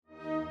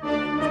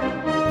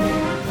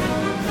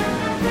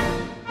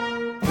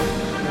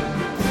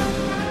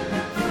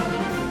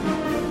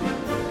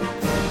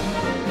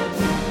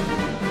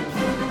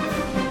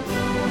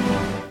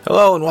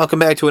Hello and welcome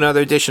back to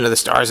another edition of the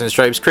Stars and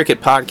Stripes Cricket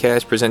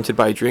Podcast presented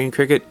by Dream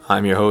Cricket.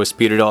 I'm your host,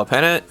 Peter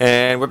Delapenna,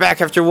 and we're back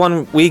after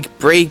 1 week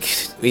break.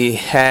 We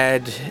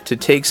had to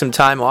take some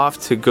time off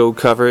to go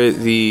cover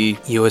the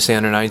USA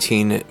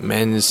Under-19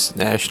 men's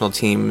national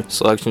team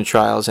selection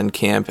trials and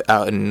camp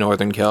out in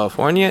Northern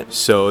California.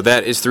 So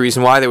that is the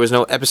reason why there was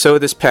no episode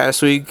this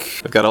past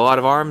week. I've got a lot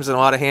of arms and a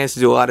lot of hands to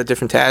do a lot of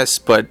different tasks,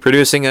 but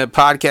producing a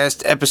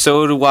podcast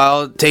episode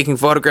while taking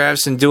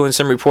photographs and doing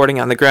some reporting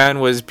on the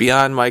ground was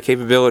beyond my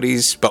capabilities.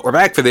 But we're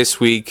back for this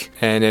week,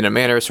 and in a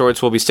manner of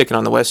sorts, we'll be sticking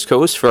on the West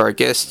Coast for our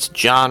guest,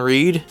 John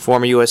Reid,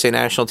 former USA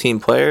national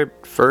team player.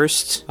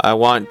 First, I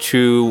want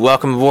to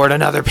welcome aboard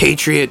another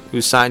Patriot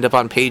who signed up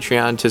on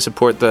Patreon to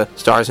support the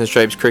Stars and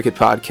Stripes Cricket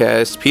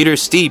Podcast, Peter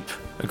Steep.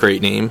 A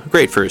great name, a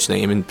great first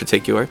name in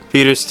particular.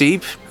 Peter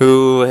Steep,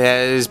 who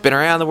has been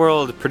around the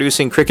world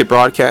producing cricket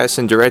broadcasts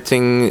and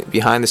directing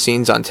behind the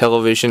scenes on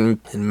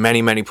television in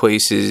many, many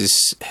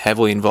places,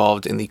 heavily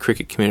involved in the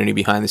cricket community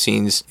behind the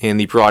scenes in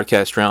the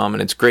broadcast realm.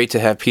 And it's great to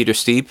have Peter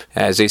Steep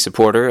as a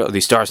supporter of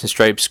the Stars and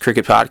Stripes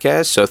Cricket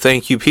Podcast. So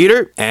thank you,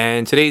 Peter.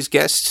 And today's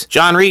guest,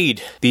 John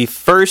Reid, the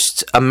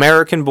first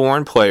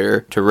American-born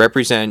player to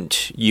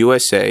represent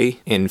USA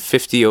in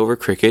 50-over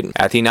cricket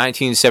at the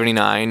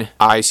 1979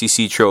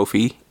 ICC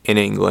Trophy in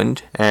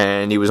England,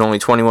 and he was only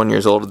 21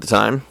 years old at the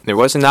time. There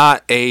was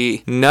not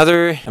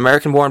another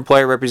American-born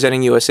player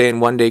representing USA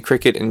in one-day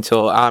cricket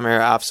until Amer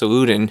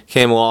Afsaliddin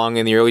came along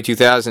in the early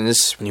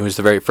 2000s, and he was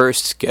the very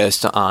first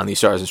guest on the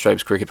Stars and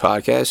Stripes Cricket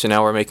Podcast. And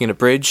now we're making a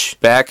bridge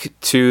back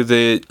to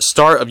the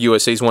start of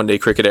USA's one-day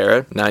cricket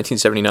era,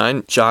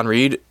 1979. John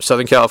Reid,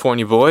 Southern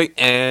California boy,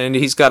 and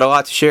he's got a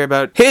lot to share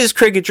about his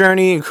cricket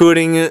journey,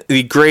 including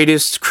the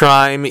greatest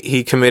crime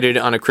he committed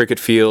on a cricket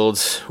field,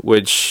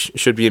 which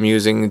should be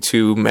amusing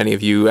to many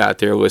of you out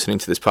there listening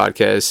to this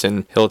podcast,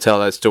 and he'll tell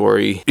that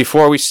story.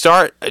 Before we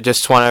start, I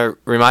just want to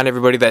remind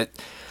everybody that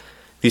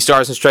the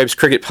Stars and Stripes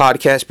Cricket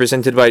Podcast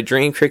presented by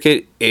Dream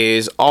Cricket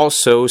is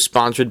also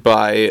sponsored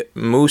by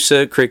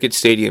Moosa Cricket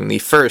Stadium, the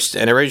first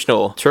and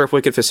original turf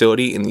wicket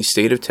facility in the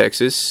state of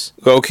Texas.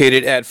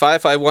 Located at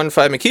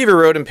 5515 McKeever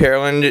Road in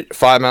Pearland,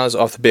 5 miles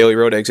off the Bailey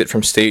Road exit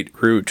from State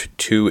Route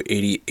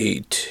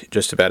 288,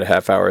 just about a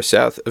half hour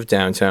south of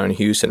downtown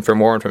Houston. For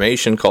more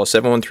information, call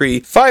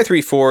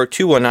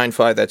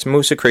 713-534-2195. That's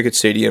Moosa Cricket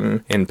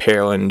Stadium in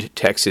Pearland,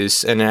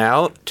 Texas. And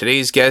now,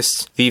 today's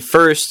guest, the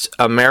first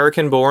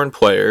American-born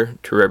player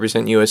to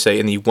represent USA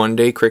in the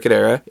one-day cricket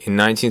era in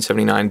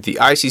 1979, the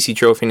ICC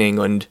Trophy in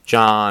England,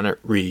 John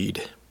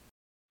Reid.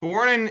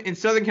 Born in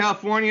Southern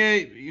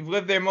California, you've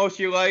lived there most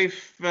of your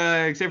life,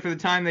 except for the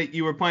time that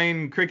you were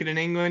playing cricket in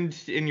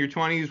England in your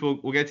 20s.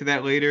 We'll get to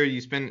that later. You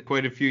spent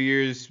quite a few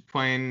years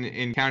playing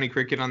in county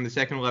cricket on the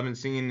second 11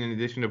 scene in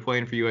addition to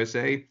playing for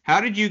USA. How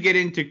did you get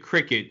into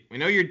cricket? We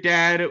know your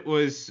dad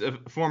was a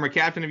former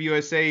captain of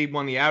USA,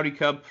 won the Audi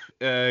Cup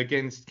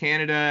against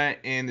Canada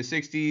in the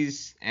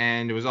 60s,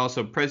 and was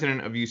also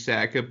president of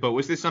USACA. But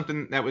was this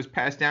something that was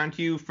passed down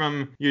to you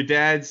from your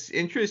dad's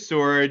interests,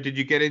 or did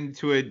you get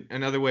into it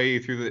another way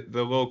through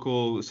the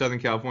local Southern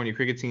California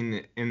cricket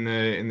scene in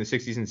the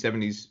 60s and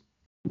 70s?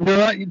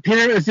 No,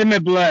 Peter, it was in my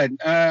blood.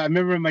 I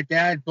remember my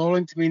dad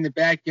bowling to me in the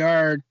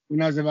backyard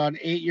when I was about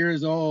 8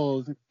 years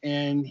old,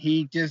 and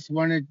he just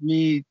wanted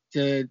me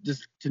to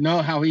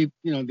know how the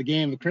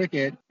game of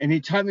cricket, and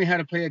he taught me how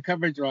to play a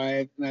cover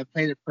drive, and I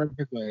played it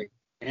perfectly.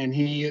 And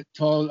I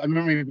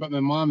remember he brought my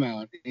mom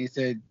out, and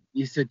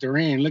he said,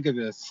 Doreen, look at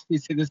this. He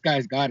said, this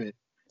guy's got it.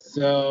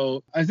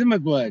 So I was in my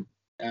blood.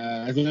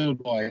 As a little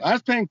boy, I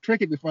was playing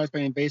cricket before I was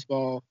playing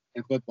baseball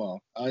and football.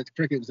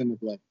 Cricket was in my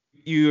blood.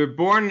 You were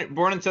born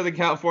in Southern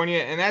California,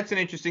 and that's an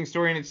interesting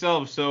story in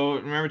itself. So I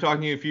remember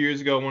talking to you a few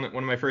years ago, one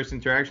of my first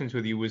interactions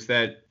with you was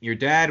that your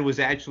dad was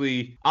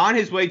actually on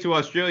his way to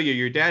Australia.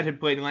 Your dad had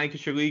played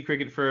Lancashire League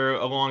cricket for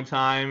a long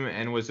time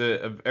and was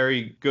a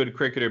very good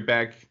cricketer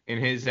back in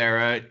his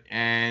era,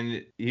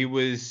 and he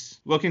was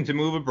looking to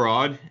move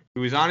abroad.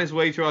 He was on his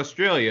way to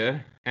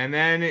Australia, and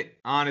then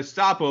on a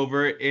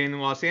stopover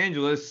in Los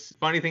Angeles,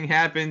 funny thing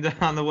happened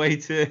on the way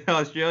to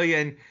Australia,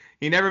 and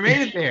he never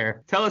made it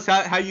there. Tell us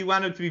how you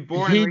wound up to be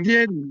born. He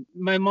did.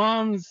 My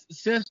mom's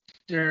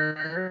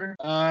sister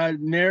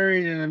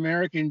married an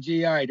American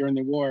GI during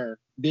the war.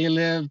 They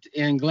lived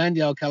in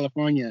Glendale,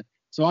 California.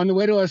 So on the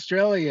way to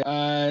Australia,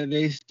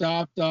 they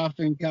stopped off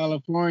in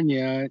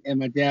California, and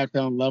my dad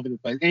fell in love with the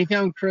place. And he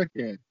found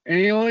cricket. And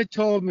he always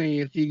told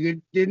me if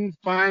he didn't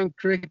find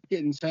cricket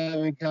in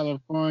Southern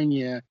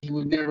California, he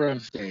would never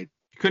have stayed.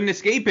 Couldn't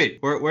escape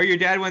it. Where your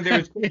dad went, he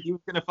was going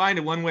to find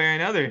it one way or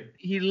another.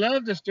 He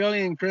loved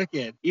Australian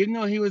cricket. Even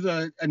though he was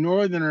a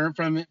northerner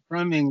from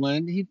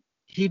England,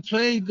 he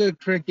played good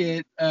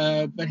cricket,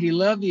 but he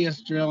loved the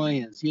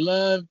Australians. He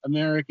loved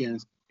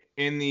Americans.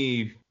 in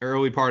the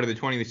early part of the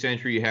 20th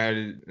century, you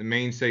had the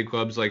mainstay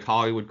clubs like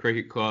Hollywood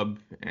Cricket Club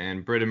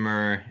and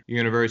Britomere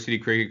University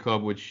Cricket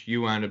Club, which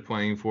you wound up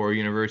playing for.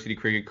 University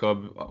Cricket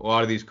Club, a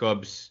lot of these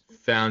clubs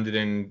founded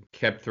and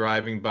kept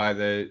thriving by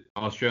the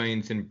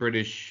Australians and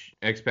British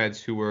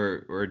expats who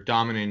were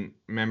dominant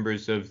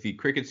members of the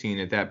cricket scene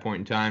at that point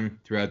in time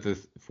throughout the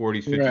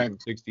 40s, 50s, Correct.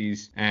 and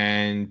 60s.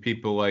 And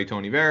people like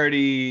Tony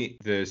Verity,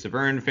 the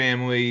Severn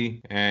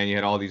family, and you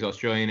had all these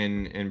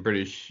Australian and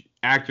British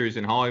actors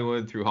in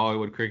Hollywood through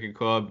Hollywood Cricket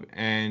Club,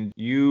 and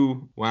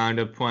you wound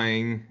up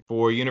playing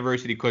for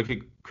University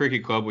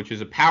Cricket Club, which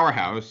is a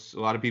powerhouse. A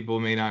lot of people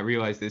may not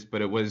realize this,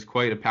 but it was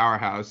quite a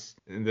powerhouse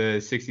in the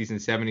 60s and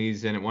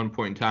 70s, and at one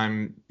point in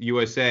time,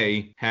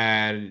 USA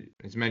had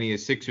as many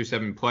as 6 or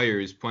 7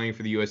 players playing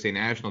for the USA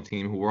national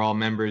team who were all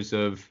members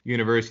of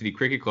University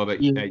Cricket Club at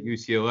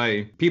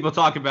UCLA. People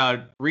talk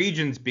about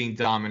regions being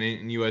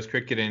dominant in U.S.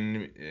 cricket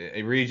and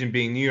a region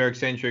being New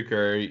York-centric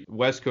or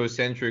West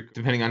Coast-centric,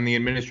 depending on the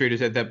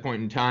administrators at that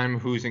point in time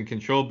who's in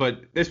control.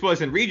 But this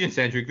wasn't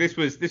region-centric. This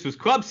was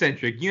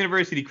club-centric.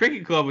 University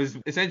Cricket Club was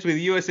essentially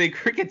the USA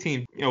cricket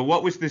team. You know,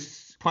 what was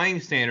this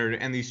playing standard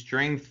and the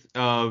strength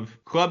of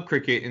club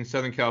cricket in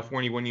Southern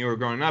California when you were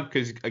growing up?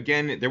 Because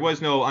again, there was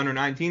no under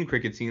 19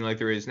 cricket scene like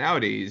there is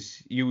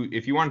nowadays.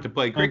 If you wanted to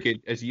play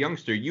cricket as a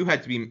youngster, you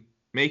had to be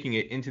making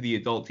it into the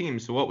adult team.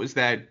 So what was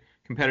that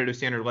competitive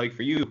standard like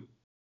for you?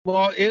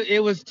 Well,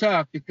 it was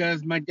tough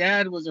because my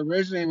dad was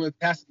originally with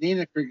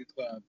Pasadena Cricket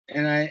Club.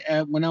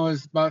 And when I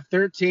was about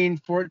 13,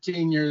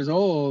 14 years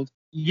old,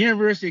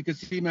 University could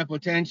see my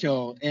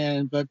potential,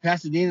 but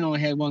Pasadena only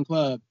had one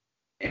club.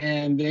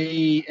 And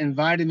they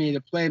invited me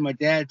to play. My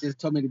dad just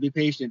told me to be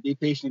patient, be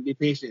patient, be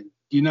patient.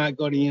 Do not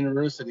go to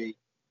university.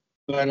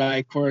 But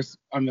of course,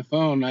 on the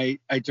phone, I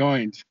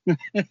joined.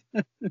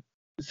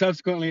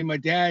 Subsequently, my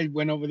dad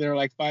went over there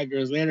like 5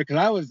 years later because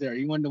I was there.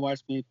 He wanted to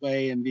watch me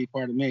play and be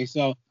part of me.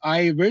 So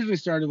I originally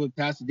started with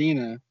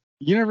Pasadena.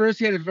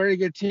 University had a very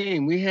good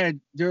team. There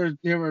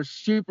were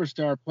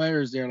superstar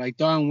players there, like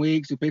Don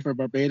Weeks, who played for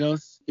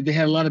Barbados. They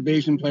had a lot of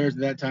Asian players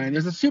at that time.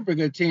 There's a super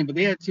good team, but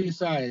they had two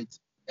sides.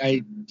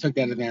 I took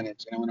that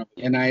advantage, and I went up.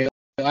 And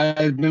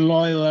I've been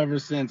loyal ever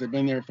since. I've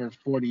been there for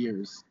 40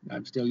 years.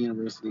 I'm still a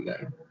university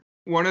guy.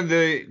 One of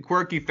the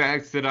quirky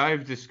facts that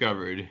I've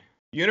discovered,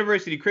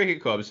 University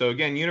Cricket Club. So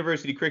again,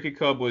 University Cricket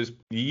Club was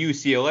the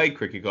UCLA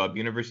Cricket Club,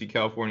 University of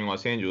California,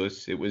 Los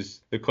Angeles. It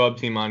was the club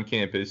team on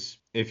campus.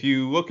 If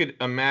you look at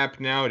a map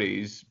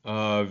nowadays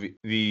of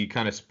the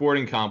kind of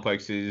sporting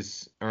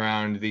complexes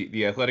around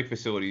the athletic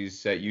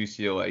facilities at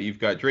UCLA, you've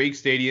got Drake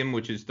Stadium,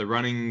 which is the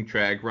running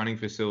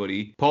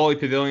facility, Pauley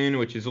Pavilion,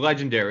 which is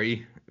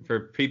legendary. For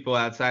people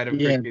outside of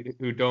cricket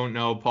who don't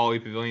know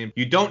Pauley Pavilion,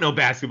 you don't know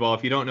basketball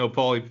if you don't know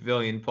Pauley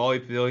Pavilion. Pauley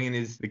Pavilion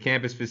is the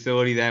campus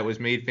facility that was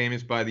made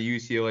famous by the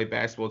UCLA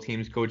basketball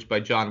teams coached by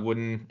John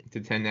Wooden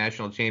to 10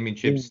 national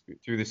championships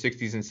through the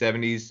 60s and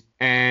 70s.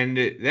 And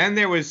then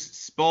there was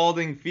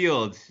Spalding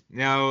Field.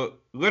 Now,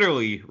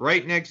 literally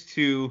right next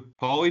to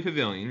Pauley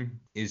Pavilion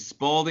is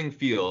Spalding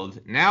Field.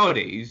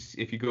 Nowadays,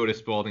 if you go to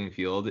Spalding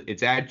Field,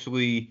 it's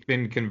actually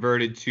been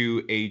converted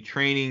to a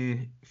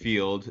training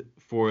field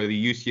for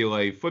the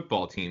UCLA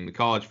football team, the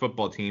college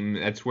football team.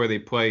 That's where they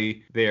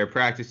play their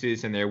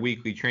practices and their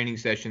weekly training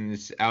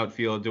sessions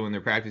outfield, doing their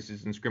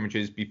practices and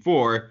scrimmages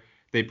before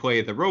they play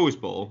at the Rose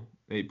Bowl.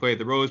 They play at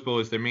the Rose Bowl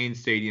as their main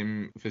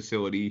stadium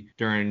facility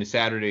during the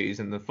Saturdays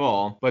in the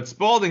fall. But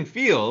Spalding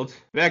Field,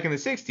 back in the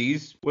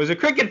 60s, was a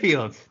cricket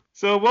field.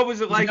 So what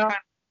was it like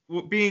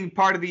being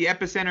part of the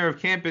epicenter of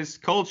campus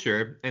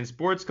culture and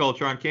sports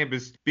culture on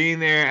campus, being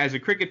there as a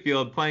cricket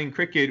field, playing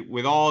cricket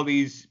with all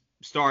these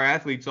star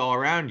athletes all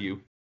around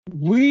you?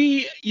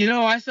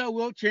 I saw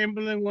Wilt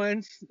Chamberlain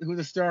once, who was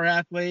a star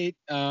athlete,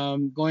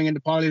 going into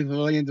Pauley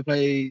Pavilion to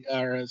play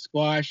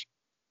squash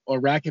or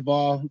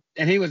racquetball,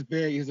 and he was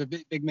big. He was a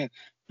big man.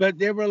 But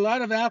there were a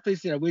lot of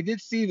athletes there. We did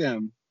see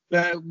them,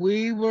 but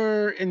we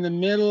were in the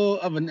middle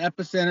of an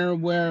epicenter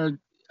where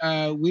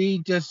we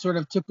just sort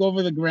of took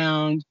over the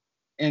ground,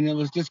 and it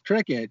was just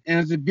cricket. And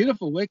it was a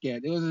beautiful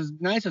wicket. It was as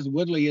nice as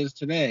Woodley is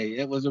today.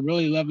 It was a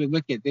really lovely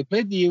wicket. They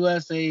played the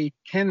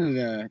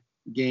USA-Canada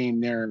game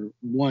there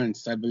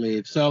once, I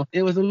believe. So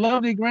it was a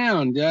lovely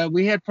ground.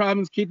 We had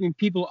problems keeping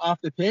people off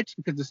the pitch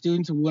because the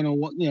students were going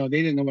to,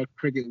 they didn't know what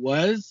cricket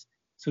was.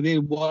 So they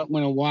want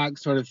to walk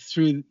sort of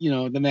through,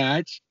 the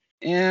match.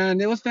 And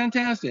it was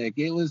fantastic.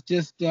 It was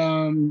just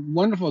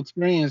wonderful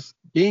experience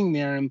being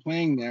there and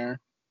playing there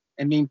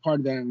and being part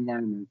of that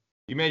environment.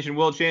 You mentioned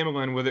Wilt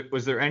Chamberlain.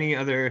 Was there any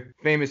other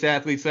famous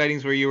athlete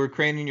sightings where you were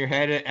craning your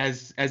head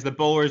as the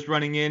bowler's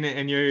running in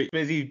and you're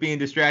busy being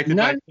distracted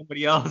by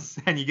somebody else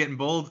and you're getting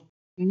bowled?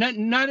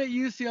 Not at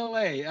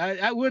UCLA.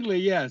 At Woodley,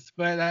 yes.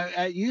 But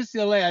at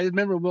UCLA, I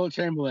remember Wilt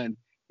Chamberlain.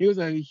 He was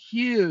a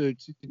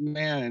huge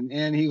man,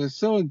 and he was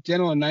so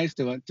gentle and nice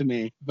to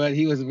me. But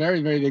he was a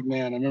very, very big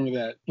man. I remember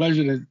that.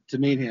 Pleasure to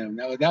meet him.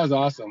 That was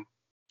awesome.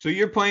 So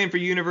you're playing for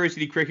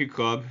University Cricket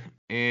Club.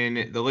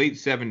 In the late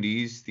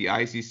 70s, the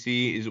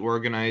ICC is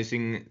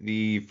organizing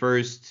the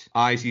first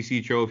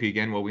ICC trophy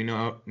again, what we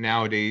know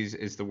nowadays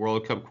is the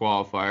World Cup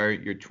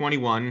qualifier. You're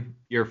 21.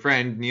 Your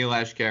friend, Neil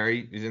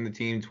Ashkari, is in the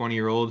team,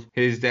 20-year-old.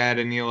 His dad,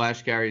 Neil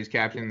Ashkari, is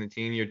captain of the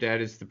team. Your dad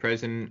is the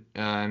president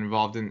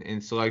involved in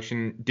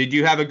selection. Did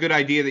you have a good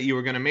idea that you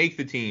were going to make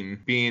the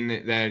team,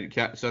 being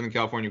that Southern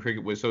California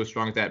cricket was so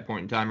strong at that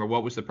point in time, or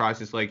what was the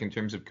process like in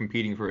terms of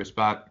competing for a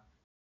spot?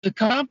 The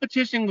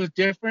competition was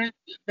different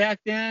back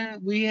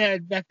then. We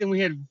had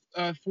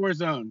 4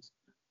 zones,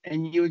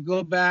 and you would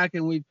go back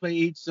and we'd play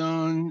each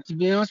zone. To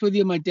be honest with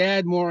you, my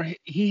dad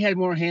he had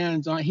more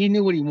hands on. He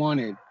knew what he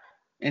wanted,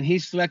 and he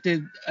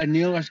selected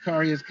Anil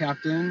Ashkari as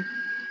captain.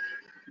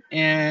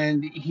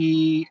 And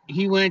he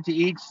went to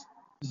each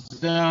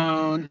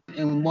zone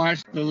and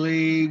watched the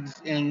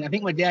leagues. And I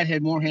think my dad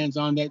had more hands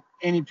on that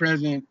any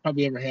president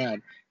probably ever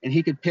had. And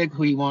he could pick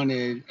who he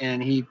wanted,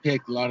 and he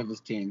picked a lot of his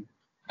team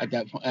at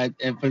that point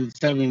for the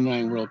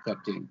 79 World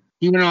Cup team.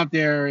 He went out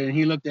there and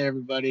he looked at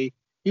everybody.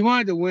 He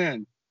wanted to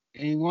win,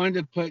 and he wanted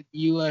to put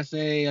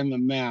USA on the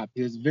map.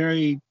 He was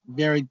very,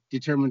 very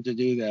determined to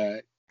do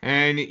that.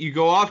 And you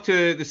go off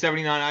to the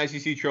 79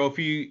 ICC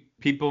trophy.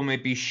 People may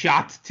be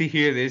shocked to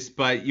hear this,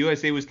 but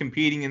USA was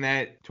competing in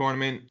that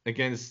tournament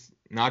against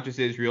not just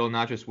Israel,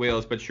 not just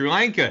Wales, but Sri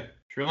Lanka.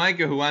 Sri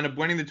Lanka, who wound up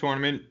winning the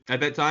tournament,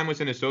 at that time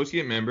was an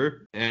associate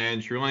member,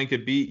 and Sri Lanka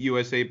beat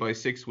USA by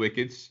 6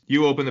 wickets.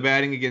 You opened the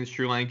batting against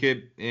Sri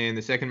Lanka, and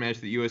the second match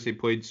that USA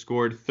played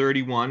scored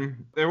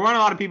 31. There weren't a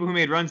lot of people who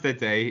made runs that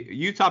day.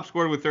 You top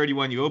scored with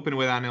 31. You opened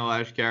with Anil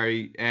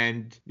Ashkari,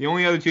 and the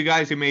only other 2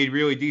 guys who made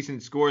really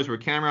decent scores were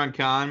Kamran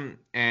Khan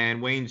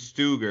and Wayne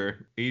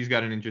Stuger. He's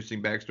got an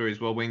interesting backstory as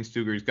well. Wayne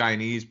Stuger is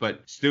Guyanese,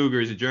 but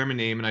Stuger is a German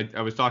name, and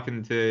I was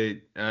talking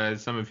to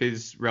some of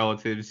his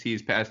relatives.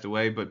 He's passed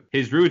away, but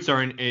his roots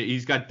are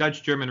he's got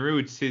Dutch-German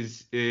roots.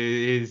 His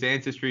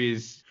ancestry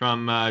is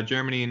from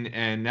Germany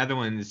and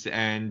Netherlands,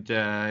 and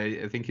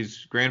I think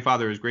his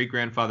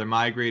great-grandfather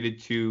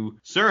migrated to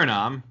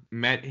Suriname,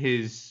 met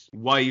his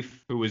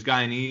wife, who was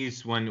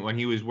Guyanese, when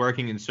he was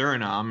working in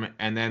Suriname,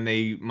 and then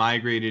they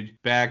migrated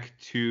back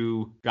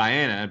to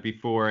Guyana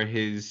before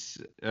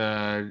his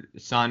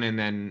son and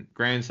then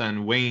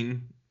grandson,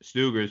 Wayne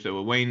Stuger.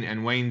 So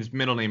Wayne's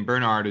middle name,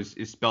 Bernard, is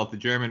spelled the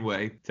German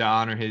way to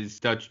honor his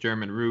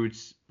Dutch-German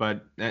roots.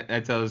 But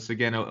that tells us,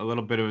 again, a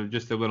little bit of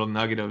just a little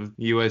nugget of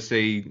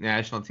USA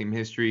national team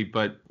history.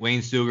 But Wayne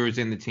Stuger is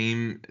in the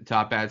team,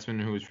 top batsman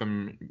who was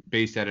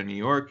based out of New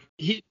York.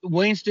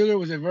 Wayne Stuger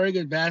was a very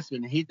good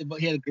batsman. He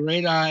had a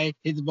great eye,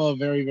 hit the ball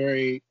very,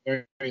 very,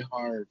 very, very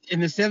hard. In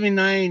the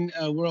 79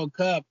 World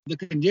Cup, the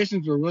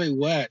conditions were really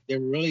wet. They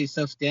were really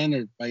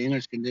substandard by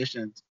English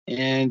conditions.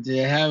 And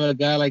to have a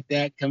guy like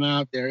that come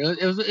out there,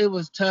 it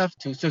was tough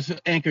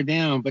to anchor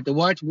down. But to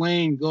watch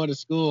Wayne go to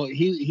school,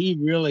 he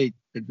really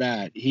could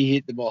bat. He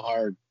hit the ball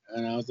hard,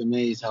 and I was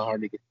amazed how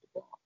hard he hit the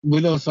ball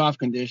with those soft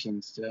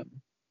conditions too.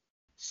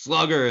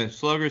 Slugger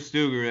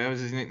Stuger, that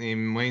was his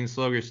nickname, Wayne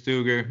Slugger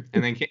Stuger.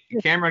 And then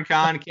Kamran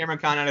Khan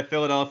out of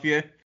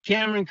Philadelphia.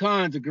 Kamran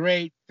Khan's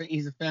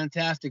he's a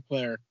fantastic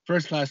player,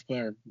 first-class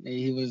player. I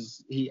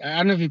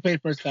don't know if he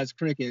played first-class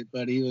cricket,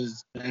 but he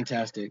was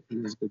fantastic. He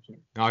was a good player.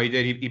 Oh, he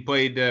did. He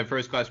played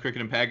first-class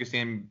cricket in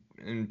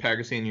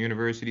Pakistan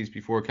universities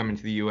before coming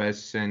to the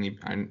U.S., and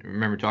I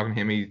remember talking to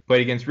him. He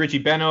played against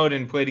Richie Benaud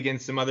and played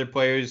against some other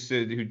players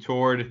who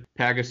toured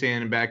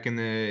Pakistan back in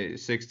the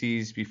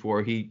 60s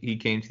before he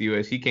came to the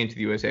U.S. He came to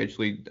the U.S.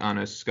 actually on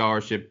a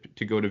scholarship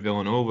to go to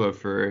Villanova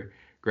for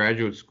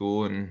graduate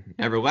school and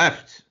never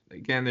left.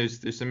 Again,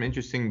 there's some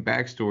interesting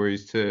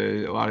backstories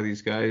to a lot of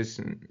these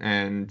guys,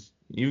 and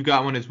you've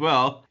got one as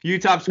well. You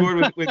top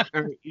scored with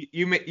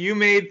you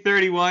made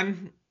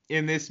 31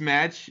 in this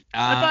match.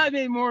 I thought I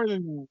made more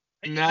than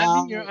that. No. I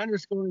think you're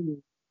underscoring me.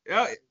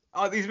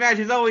 Oh, these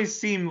matches always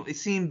seem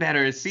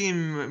better,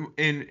 seem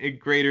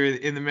greater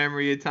in the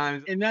memory at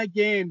times. In that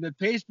game, the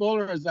pace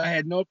bowlers I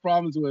had no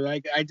problems with.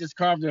 I just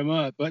carved them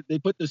up, but they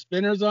put the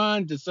spinners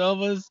on, De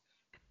Silva's.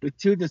 The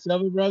 2 De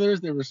Silva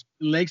brothers, they were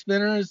leg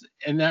spinners,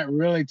 and that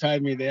really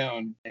tied me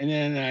down. And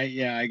then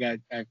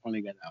I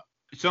finally got out.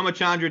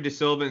 Somachandra De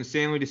Silva and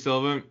Stanley De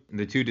Silva,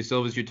 the 2 De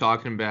Silvas you're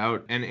talking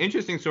about. And an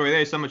interesting story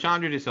there,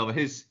 Somachandra De Silva,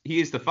 he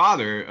is the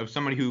father of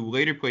somebody who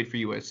later played for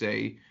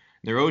USA,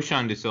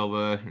 Niroshan De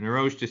Silva.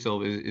 Nirosh De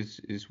Silva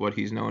is what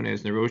he's known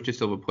as. Nirosh De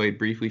Silva played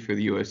briefly for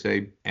the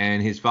USA,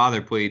 and his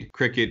father played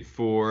cricket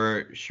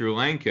for Sri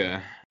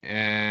Lanka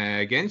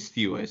against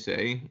the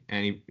USA,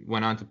 and he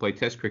went on to play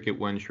Test cricket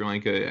when Sri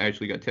Lanka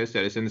actually got Test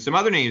status. And some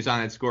other names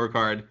on that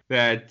scorecard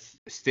that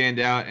stand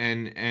out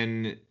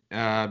and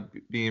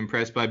be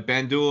impressed by: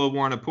 Bandula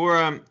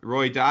Warnapura,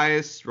 Roy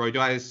Dias. Roy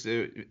Dias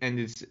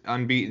ended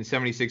unbeaten,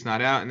 76 not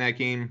out in that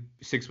game,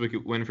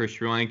 6-wicket win for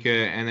Sri Lanka.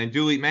 And then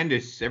Duleep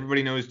Mendis.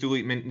 Everybody knows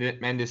Duleep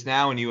Mendis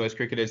now in U.S.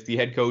 cricket as the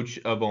head coach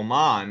of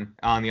Oman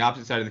on the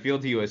opposite side of the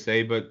field to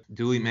USA. But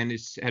Duleep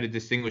Mendis had a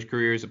distinguished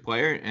career as a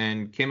player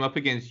and came up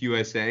against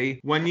USA.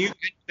 When you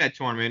that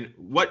tournament,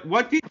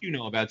 what did you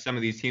know about some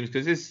of these teams?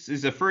 Because this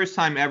is a first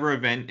time ever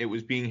event. It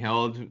was being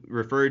held,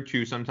 referred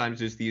to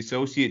sometimes as the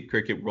Associate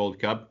Cricket World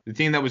Cup. The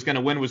team that was going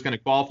to win was going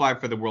to qualify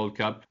for the World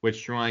Cup,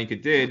 which Sri Lanka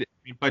did.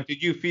 But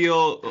did you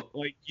feel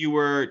like you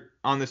were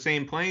on the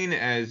same plane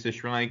as the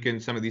Sri Lanka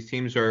and some of these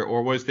teams,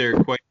 or was there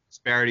quite a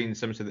disparity in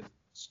terms of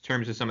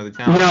some of the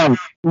talent?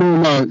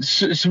 No.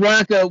 Sri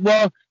Lanka,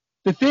 well,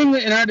 the thing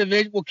in our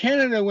division, well,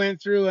 Canada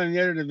went through in the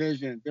other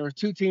division. There were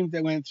two teams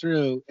that went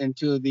through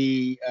into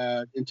the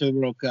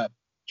World Cup.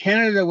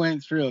 Canada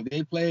went through.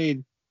 They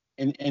played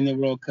in the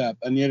World Cup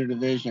in the other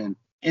division.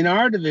 In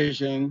our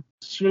division,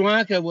 Sri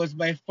Lanka was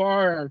by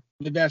far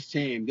the best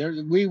team.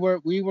 We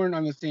weren't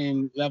on the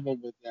same level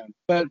with them.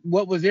 But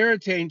what was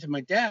irritating to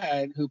my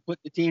dad, who put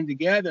the team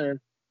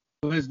together,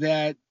 was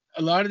that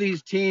a lot of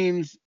these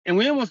teams, and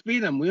we almost beat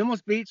them. We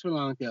almost beat Sri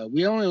Lanka.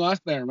 We only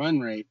lost by a run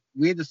rate.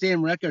 We had the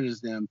same record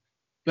as them.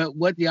 But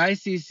what the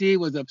ICC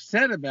was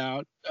upset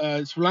about,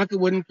 Sri Lanka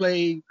wouldn't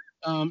play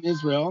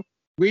Israel.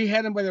 We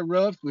had them by the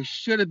ropes. We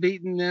should have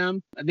beaten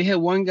them. They had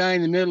one guy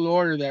in the middle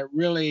order that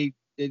really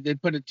they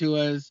put it to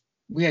us.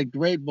 We had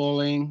great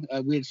bowling.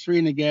 We had Sri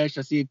Nagesh,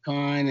 Asif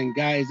Khan, and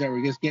guys that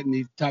were just getting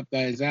these top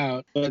guys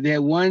out. But they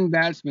had one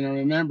batsman, I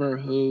remember,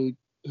 who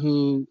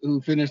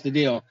finished the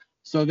deal.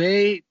 So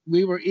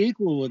we were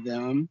equal with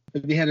them,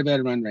 but they had a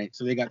better run rate,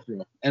 so they got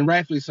through, and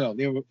rightfully so.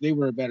 They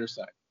were a better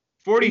side.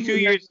 42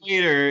 years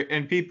later,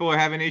 and people are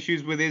having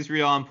issues with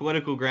Israel on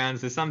political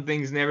grounds, so some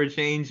things never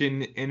change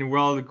in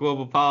world of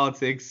global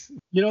politics.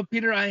 You know,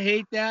 Peter, I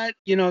hate that.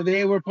 You know,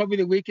 they were probably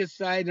the weakest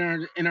side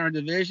in our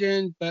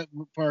division, but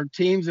for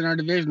teams in our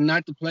division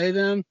not to play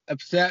them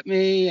upset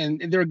me.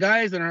 And there were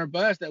guys on our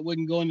bus that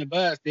wouldn't go in the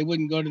bus. They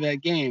wouldn't go to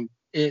that game.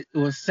 It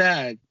was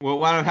sad. Well,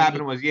 what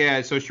happened was,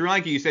 so Sri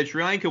Lanka, you said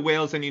Sri Lanka,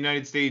 Wales, and the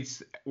United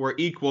States were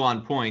equal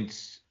on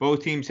points.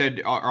 Both teams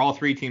all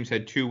three teams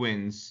had 2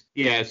 wins.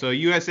 Yeah, so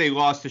USA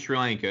lost to Sri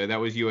Lanka. That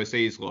was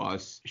USA's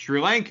loss. Sri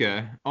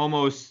Lanka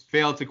almost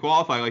failed to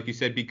qualify, like you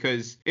said,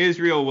 because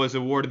Israel was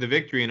awarded the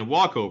victory in a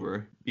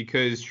walkover,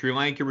 because Sri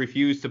Lanka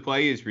refused to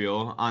play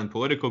Israel on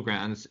political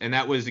grounds, and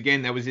that was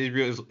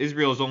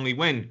Israel's only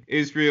win.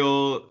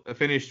 Israel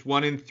finished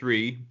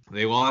 1-3.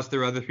 They lost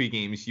their other 3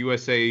 games.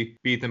 USA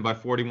beat them by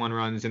 41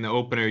 runs. In the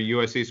opener,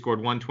 USA scored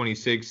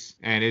 126,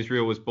 and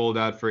Israel was bowled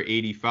out for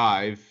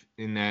 85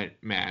 in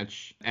that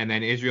match. And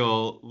then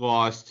Israel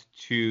lost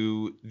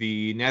to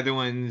the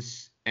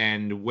Netherlands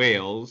and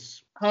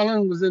Wales.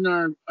 Holland was in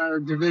our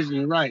division.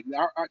 You're right.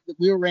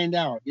 We were rained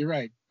out. You're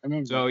right. I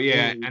remember. So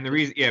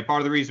and part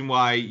of the reason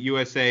why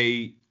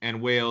USA and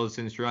Wales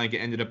and Sri Lanka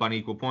ended up on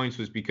equal points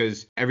was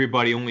because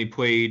everybody only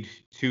played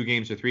 2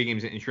 games or 3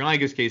 games. In Sri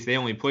Lanka's case, they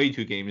only played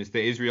 2 games.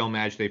 The Israel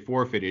match they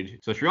forfeited.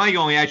 So Sri Lanka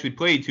only actually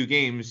played 2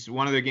 games.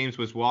 One of their games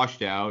was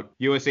washed out.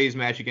 USA's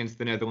match against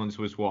the Netherlands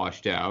was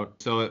washed out.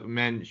 So it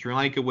meant Sri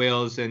Lanka,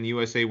 Wales, and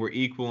USA were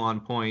equal on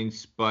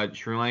points, but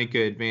Sri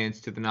Lanka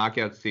advanced to the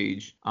knockout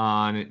stage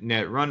on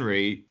net run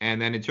rate.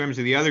 And then in terms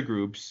of the other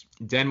groups,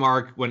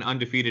 Denmark went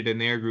undefeated in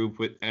their group,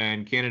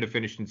 and Canada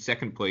finished in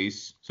 2nd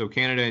place. So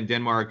Canada and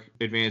Denmark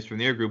advanced from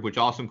their group, which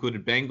also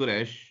included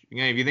Bangladesh.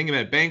 Again, if you think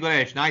about it,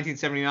 Bangladesh,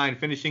 1979,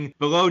 finishing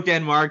below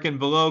Denmark and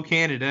below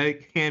Canada,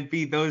 can't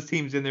beat those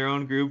teams in their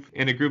own group.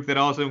 In a group that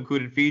also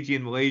included Fiji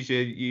and Malaysia,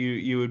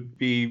 you would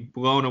be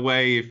blown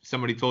away if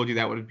somebody told you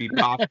that would be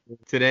possible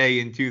today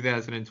in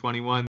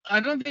 2021. I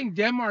don't think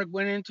Denmark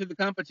went into the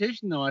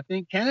competition, though. I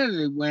think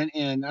Canada went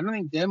in. I don't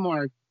think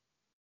Denmark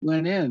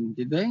went in.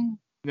 Did they?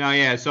 No,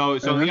 yeah. So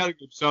the other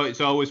group, so it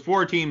was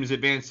 4 teams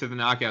advanced to the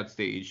knockout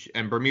stage,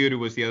 and Bermuda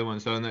was the other one.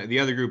 So in the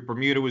other group,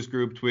 Bermuda was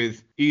grouped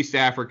with East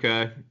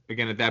Africa.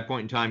 Again, at that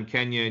point in time,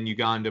 Kenya and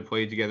Uganda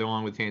played together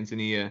along with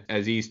Tanzania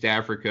as East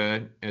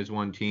Africa as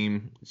one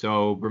team.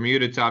 So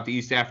Bermuda topped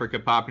East Africa,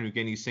 Papua New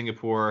Guinea,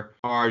 Singapore,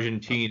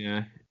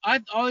 Argentina. I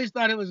always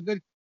thought it was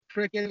good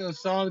cricket. It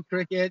was solid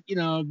cricket. You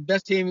know,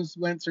 best teams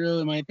went through,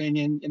 in my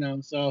opinion. You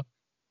know, so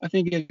I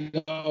think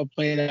it all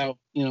played out,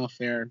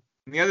 fair.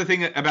 And the other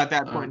thing about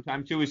that point in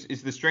time, too,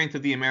 is the strength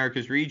of the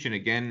Americas region.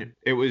 Again,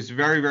 it was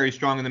very, very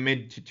strong in the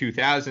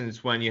mid-2000s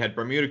when you had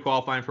Bermuda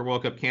qualifying for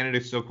World Cup, Canada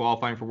still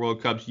qualifying for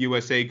World Cups,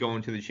 USA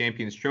going to the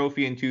Champions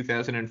Trophy in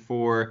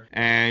 2004.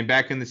 And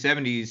back in the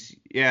 70s,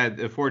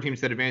 the 4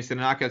 teams that advanced to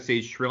the knockout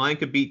stage, Sri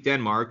Lanka beat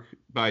Denmark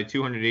by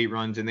 208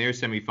 runs in their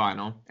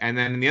semifinal. And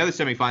then in the other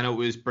semifinal, it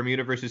was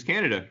Bermuda versus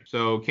Canada.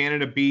 So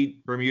Canada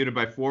beat Bermuda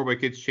by 4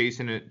 wickets,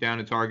 chasing it down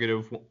a target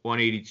of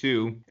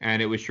 182.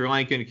 And it was Sri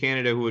Lanka and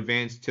Canada who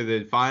advanced to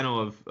the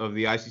final of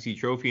the ICC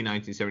Trophy in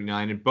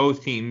 1979. And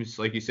both teams,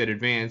 like you said,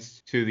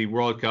 advanced to the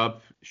World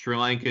Cup. Sri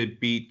Lanka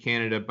beat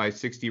Canada by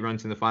 60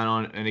 runs in the final.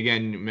 And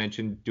again, you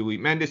mentioned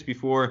Duleep Mendes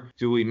before.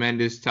 Duleep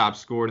Mendes top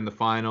scored in the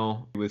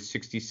final with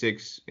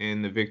 66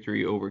 in the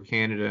victory over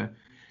Canada.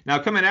 Now,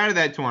 coming out of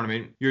that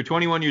tournament, you're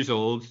 21 years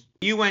old.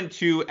 You went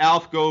to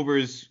Alf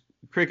Gover's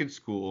cricket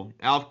school.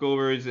 Alf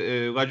Gover is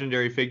a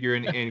legendary figure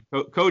in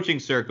coaching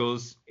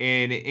circles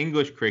in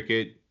English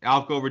cricket.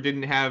 Alf Glover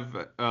didn't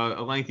have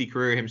a lengthy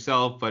career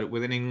himself, but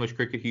within English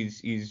cricket,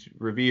 he's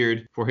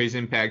revered for his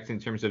impact in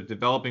terms of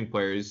developing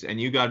players, and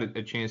you got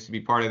a chance to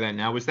be part of that.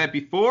 Now, was that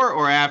before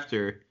or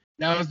after?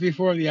 That was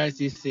before the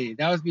ICC.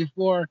 That was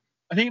before.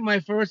 I think my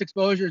first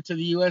exposure to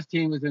the U.S.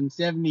 team was in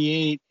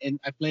 '78, and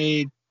I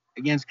played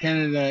against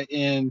Canada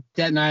in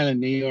Staten Island,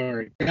 New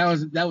York. That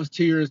was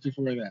 2 years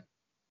before that.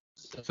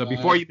 So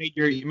before you made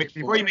your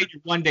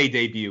one-day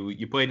debut,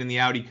 you played in the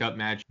Audi Cup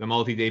match, the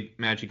multi-day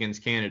match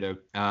against Canada,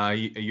 a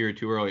year or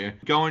two earlier.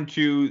 Going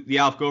to the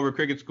Alf Glover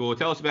Cricket School,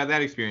 tell us about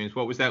that experience.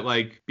 What was that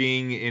like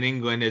being in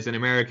England as an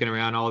American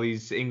around all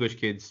these English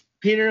kids?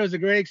 Peter, it was a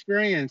great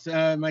experience.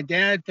 My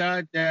dad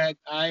thought that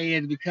I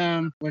had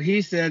become what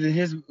he said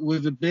his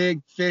was a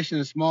big fish in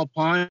a small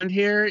pond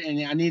here, and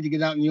I needed to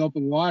get out in the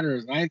open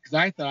waters. Because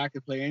I thought I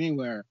could play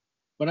anywhere,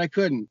 but I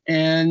couldn't.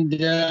 And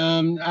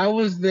I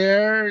was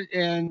there,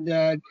 and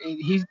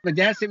my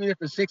dad sent me there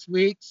for 6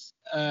 weeks.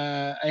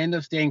 I ended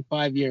up staying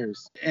 5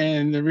 years,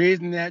 and the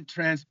reason that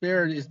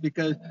transpired is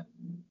because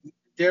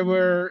there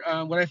were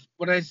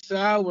what I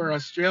saw were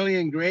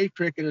Australian grade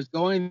cricketers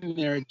going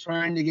there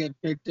trying to get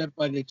picked up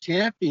by the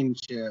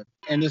championship.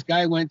 And this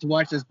guy went to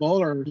watch this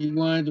bowler. He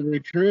wanted to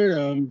recruit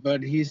him,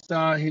 but he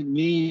saw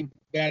me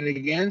bat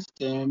against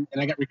him, and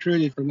I got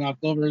recruited from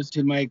Alf Glover's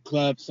to my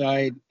club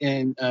side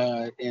within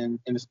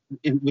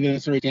the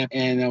Surrey camp,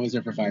 and I was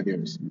there for 5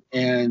 years.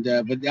 And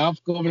but the Alf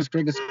Glover's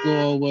cricket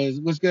school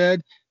was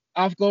good.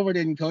 Alf Glover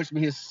didn't coach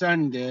me. His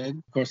son did.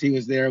 Of course, he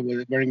was there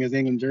wearing his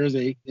England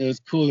jersey. It was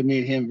cool to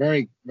meet him.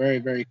 Very, very,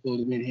 very cool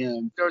to meet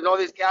him. There was all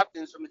these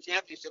captains from the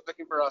championship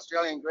looking for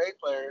Australian grade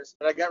players,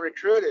 but I got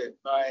recruited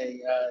by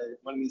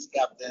one of these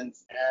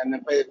captains and I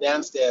played at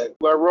Banstead,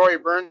 where Rory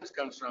Burns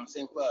comes from,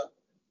 same club.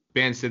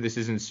 Banstead, this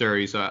is in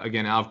Surrey. So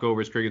again, Alf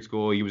Glover's cricket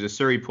school. He was a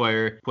Surrey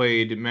player,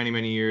 played many,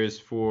 many years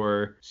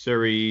for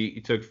Surrey. He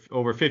took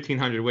over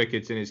 1,500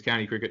 wickets in his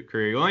county cricket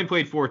career. He only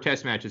played 4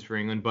 test matches for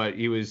England, but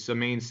he was a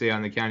mainstay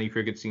on the county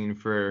cricket scene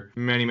for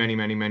many, many,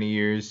 many, many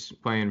years,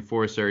 playing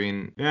for Surrey.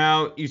 And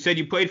now, you said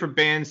you played for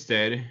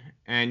Banstead,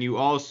 and you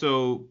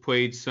also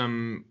played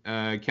some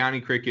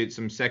county cricket,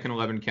 some second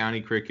 11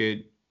 county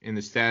cricket. In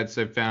the stats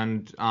I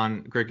found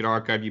on Cricket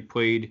Archive, you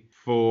played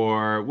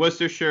for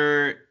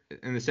Worcestershire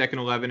in the second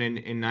 11 in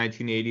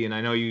 1980, and I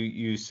know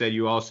you said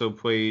you also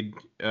played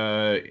in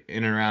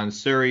and around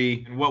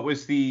Surrey. And what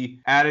was the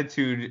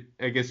attitude,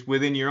 I guess,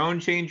 within your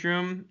own change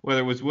room, whether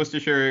it was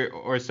Worcestershire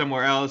or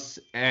somewhere else,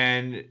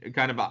 and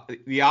kind of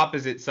the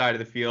opposite side of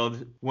the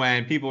field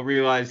when people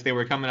realized they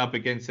were coming up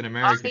against an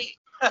American?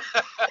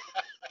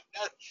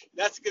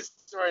 That's a good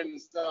story and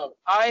stuff.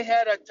 I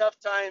had a tough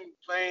time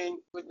playing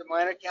with the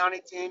minor county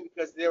team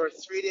because there were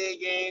 3-day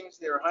games,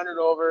 there were 100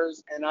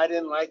 overs, and I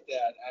didn't like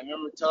that. I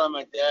remember telling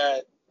my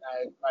dad,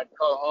 I'd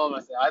call home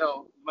and say, I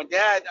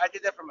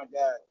did that for my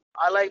dad.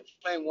 I like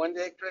playing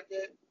one-day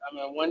cricket. I'm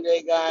a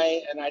one-day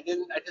guy, and I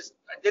didn't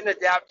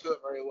adapt to it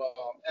very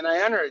well, and I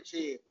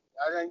underachieved.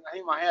 I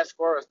think my highest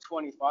score was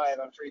 25.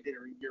 I'm sure you did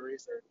your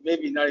research.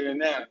 Maybe not even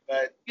that.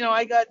 But,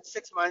 I got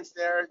 6 months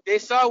there. They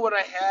saw what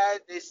I had.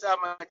 They saw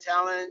my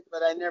talent,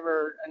 but I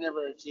never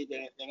achieved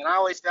anything. And I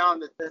always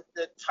found that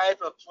the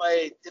type of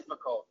play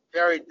difficult,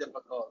 very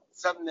difficult,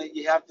 something that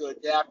you have to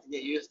adapt to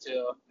get used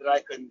to that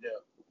I couldn't do.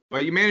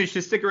 Well, you managed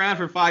to stick around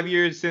for 5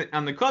 years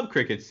on the club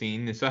cricket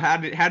scene. So how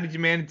did you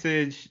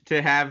manage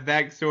to have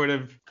that sort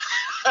of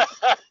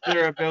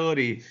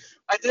durability?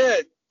 I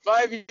did.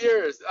 5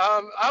 years.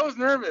 I was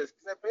nervous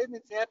because I played in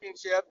the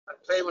championship. I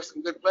played with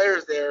some good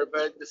players there,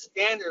 but the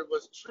standard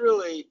was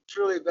truly,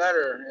 truly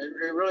better.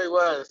 It really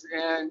was.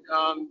 And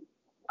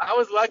I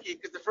was lucky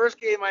because the first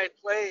game I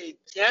played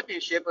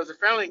championship was a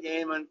friendly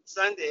game on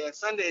Sunday. On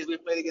Sundays, we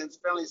played against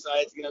friendly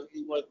sides, in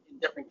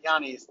different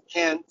counties,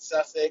 Kent,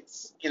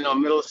 Sussex,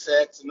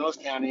 Middlesex, and those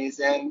counties.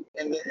 And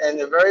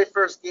the very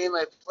first game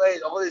I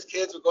played, all these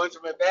kids were going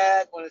through my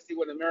bag, wanting to see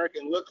what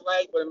American looked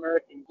like,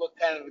 what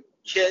kind of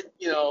kit,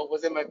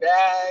 was in my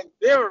bag.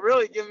 They were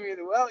really giving me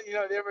they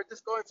were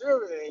just going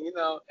through everything,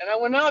 And I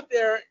went out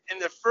there,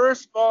 and the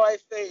first ball I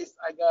faced,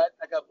 I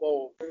got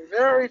bowled. The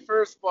very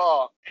first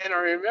ball. And I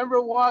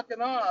remember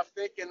walking off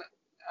thinking,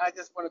 I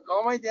just want to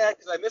call my dad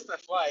because I missed my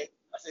flight.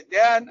 I said,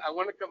 Dad, I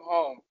want to come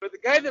home. But the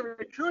guy that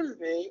recruited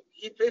me,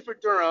 he played for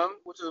Durham,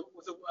 which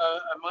was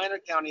a minor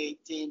county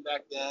team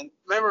back then.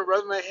 I remember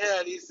rubbing my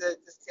head. He said,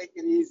 just take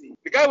it easy.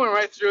 The guy went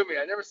right through me.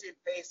 I never seen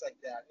pace like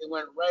that. It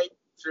went right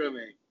through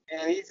me.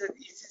 And he said,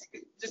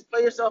 just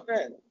play yourself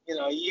in.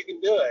 You can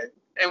do it.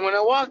 And when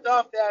I walked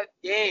off that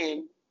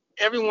game,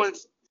 I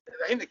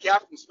think the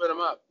captain split them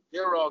up. They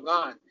were all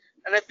gone.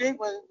 And I think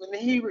when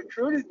he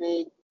recruited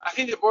me, I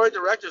think the board of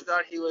directors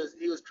thought he was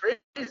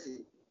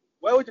crazy.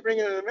 Why would you bring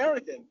in an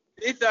American?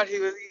 They thought he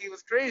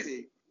was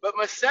crazy. But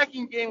my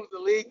second game was the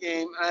league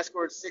game, and I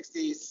scored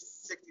 60,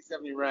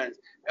 70 runs.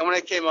 And when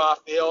I came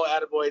off, they all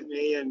attaboyed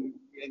me and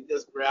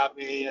just grabbed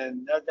me,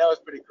 and that was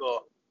pretty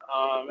cool.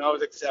 I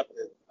was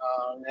accepted,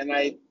 and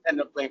I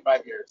ended up playing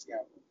 5 years. Yeah.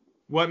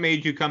 What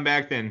made you come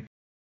back then?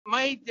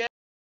 My dad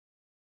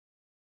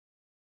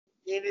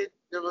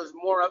there was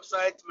more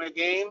upside to my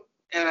game,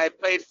 and I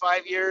played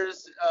 5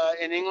 years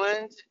in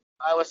England.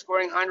 I was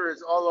scoring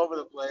hundreds all over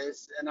the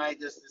place, and I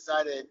just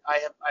decided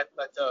I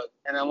plateaued,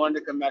 and I wanted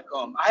to come back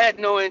home. I had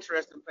no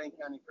interest in playing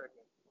county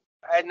cricket.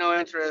 I had no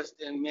interest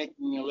in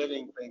making a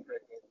living playing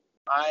cricket.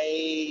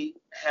 I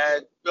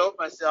had built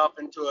myself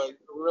into a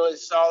really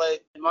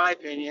solid, in my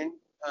opinion,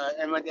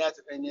 and my dad's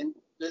opinion,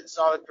 good,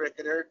 solid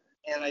cricketer.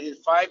 And I did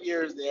 5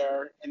 years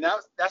there, and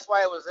that's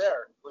why I was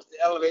there, was to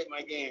elevate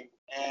my game.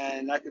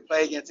 And I could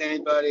play against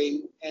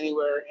anybody,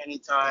 anywhere,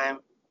 anytime.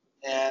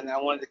 And I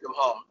wanted to come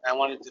home. I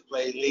wanted to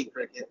play league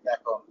cricket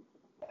back home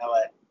in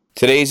LA.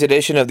 Today's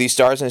edition of the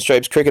Stars and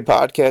Stripes Cricket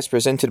Podcast,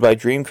 presented by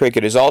Dream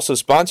Cricket, is also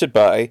sponsored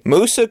by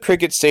Moosa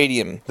Cricket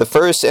Stadium, the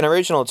first and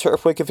original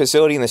turf wicket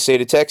facility in the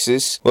state of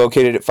Texas,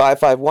 located at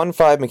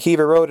 5515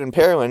 McKeever Road in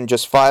Pearland,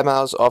 just 5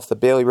 miles off the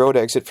Bailey Road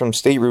exit from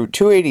State Route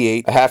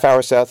 288, a half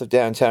hour south of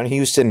downtown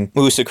Houston.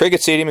 Moosa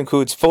Cricket Stadium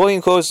includes fully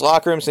enclosed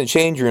locker rooms and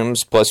change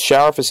rooms, plus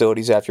shower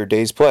facilities after a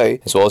day's play,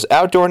 as well as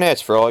outdoor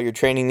nets for all your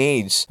training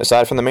needs.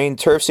 Aside from the main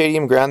turf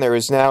stadium ground, there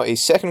is now a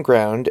second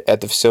ground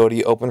at the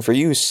facility open for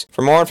use.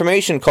 For more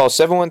information, call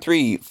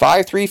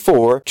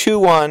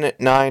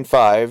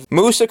 713-534-2195.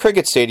 Moosa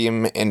Cricket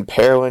Stadium in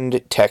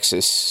Pearland,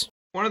 Texas.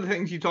 One of the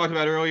things you talked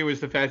about earlier was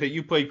the fact that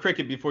you played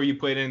cricket before you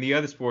played any of the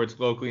other sports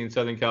locally in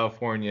Southern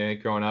California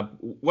growing up.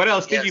 What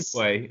else did you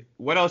play?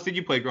 What else did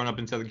you play growing up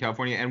in Southern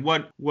California? And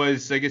what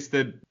was, I guess,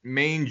 the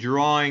main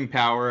drawing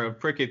power of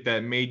cricket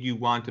that made you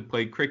want to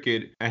play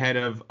cricket ahead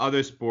of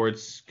other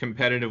sports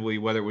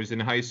competitively, whether it was in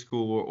high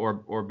school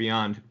or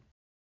beyond?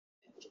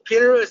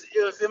 Peter, it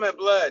was in my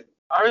blood.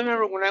 I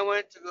remember when I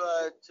went to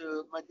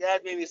my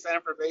dad made me sign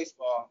up for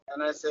baseball,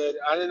 and I said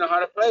I didn't know how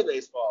to play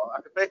baseball.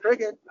 I could play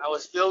cricket. I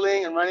was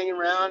fielding and running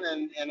around,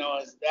 and I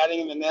was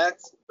batting in the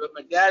nets. But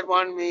my dad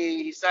wanted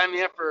me. He signed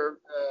me up for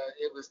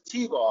it was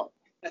t-ball.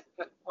 I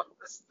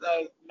was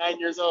 9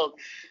 years old,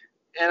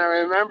 and I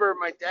remember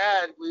my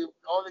dad.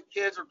 All the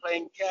kids were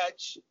playing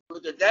catch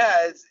with their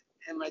dads,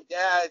 and my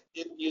dad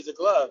didn't use a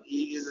glove.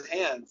 He used his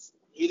hands.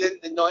 He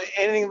didn't know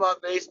anything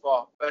about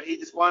baseball, but he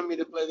just wanted me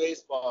to play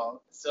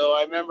baseball. So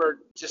I remember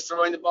just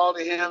throwing the ball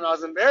to him, and I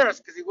was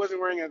embarrassed because he wasn't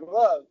wearing a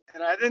glove.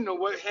 And I didn't know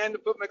what hand to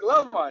put my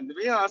glove on, to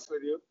be honest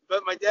with you.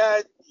 But my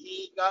dad,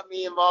 he got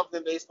me involved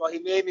in baseball. He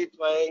made me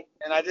play,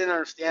 and I didn't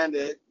understand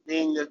it,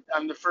 being that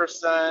I'm the first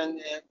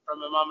son from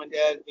my mom and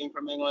dad, being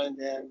from England,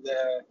 and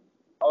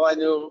all I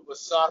knew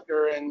was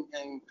soccer and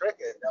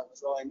cricket. That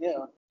was all I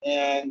knew.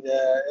 And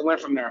it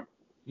went from there.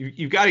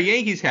 You've got a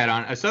Yankees hat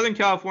on, a Southern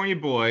California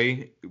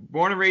boy,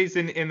 born and raised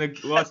in the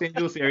Los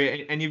Angeles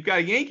area, and you've got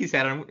a Yankees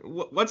hat on.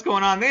 What's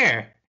going on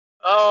there?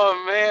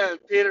 Oh, man,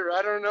 Peter,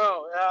 I don't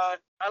know. I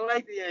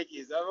like the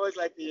Yankees. I've always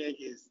liked the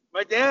Yankees.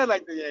 My dad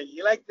liked the Yankees.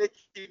 He liked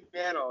Mickey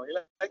Mantle. He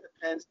liked the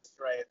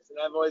pinstripes, and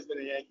I've always been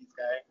a Yankees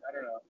guy. I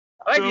don't know.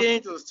 I like the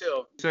Angels,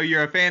 too. So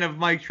you're a fan of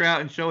Mike Trout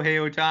and Shohei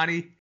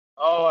Ohtani?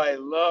 Oh, I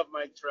love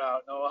Mike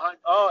Trout.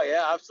 Oh,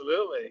 yeah,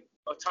 absolutely.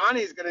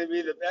 Ohtani's going to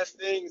be the best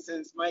thing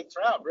since Mike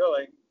Trout,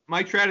 really.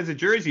 Mike Trout is a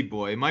Jersey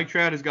boy. Mike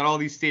Trout has got all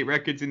these state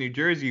records in New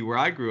Jersey, where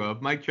I grew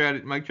up. Mike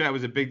Trout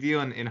was a big deal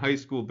in high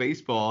school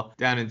baseball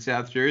down in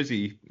South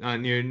Jersey.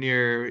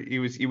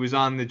 He was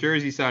on the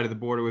Jersey side of the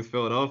border with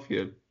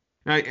Philadelphia.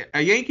 Now,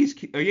 a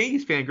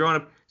Yankees fan growing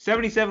up,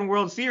 77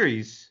 World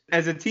Series.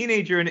 As a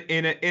teenager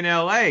in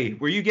LA,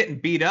 were you getting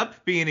beat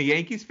up being a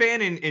Yankees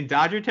fan in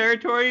Dodger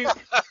territory?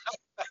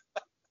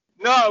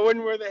 No, I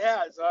wouldn't wear the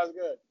hat, so I was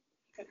good.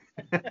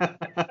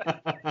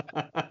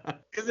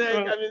 Because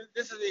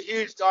this is a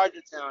huge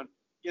Dodger town.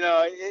 You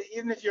know,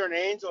 even if you're an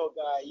Angel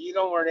guy, you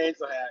don't wear an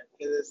Angel hat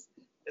because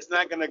it's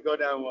not going to go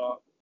down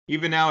well.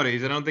 Even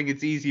nowadays, I don't think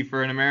it's easy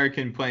for an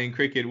American playing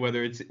cricket,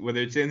 whether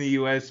it's in the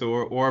U.S.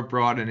 or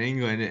abroad in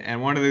England.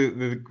 And one of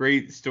the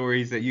great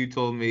stories that you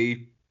told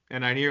me,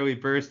 and I nearly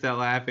burst out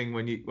laughing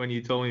when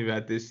you told me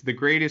about this, the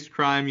greatest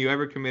crime you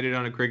ever committed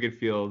on a cricket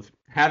field,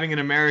 having an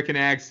American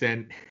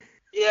accent.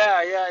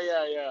 Yeah.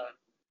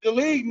 The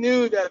league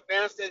knew that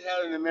Banstead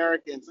had an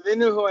American, so they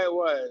knew who I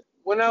was.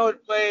 When I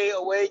would play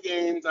away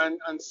games on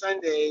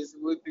Sundays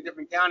with the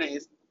different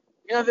counties,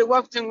 they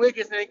walked in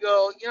wickets and they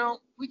go,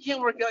 we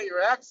can't work out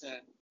your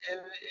accent. And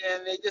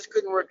they just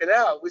couldn't work it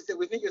out. We said,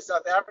 we think you're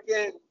South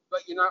African,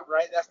 but you're not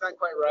right. That's not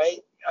quite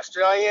right.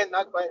 Australian,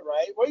 not quite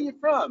right. Where are you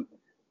from?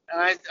 And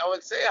I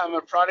would say I'm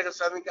a product of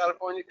Southern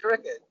California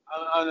cricket.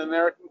 I'm an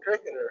American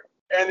cricketer.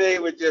 And they'd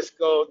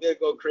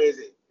go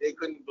crazy. They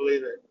couldn't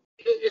believe it.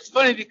 It's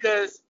funny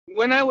because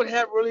when I would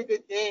have really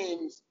good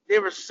games, they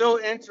were so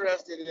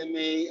interested in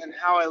me and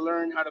how I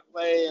learned how to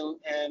play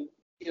and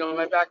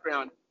my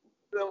background.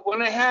 But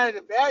when I had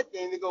a bad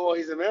game, they go, "Well,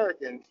 he's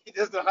American. He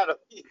doesn't know how to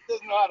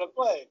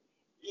play."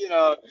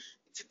 To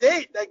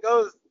date, that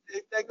goes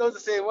the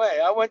same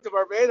way. I went to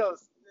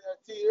Barbados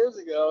 2 years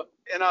ago,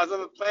 and I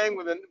was playing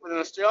with an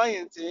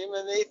Australian team,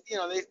 and they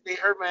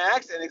heard my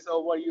accent. They said,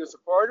 "What, are you a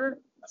supporter?"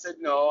 I said,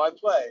 "No, I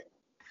play."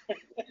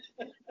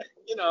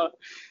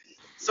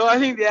 So I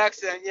think the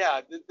accent, yeah,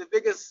 the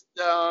biggest,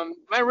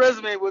 my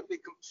resume would be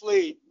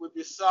complete, would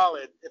be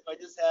solid if I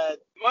just had,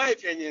 in my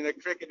opinion, a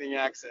cricketing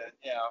accent.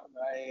 Yeah,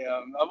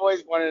 I've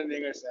always wanted an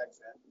English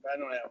accent, but I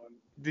don't have one.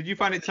 Did you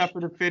find it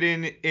tougher to fit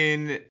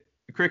in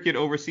cricket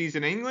overseas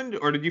in England,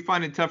 or did you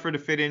find it tougher to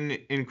fit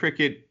in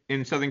cricket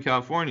in Southern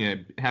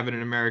California, having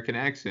an American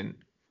accent?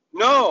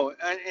 No,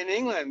 in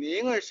England, the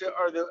English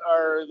are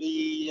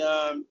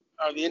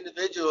the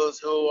individuals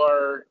who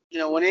are,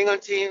 when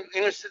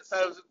English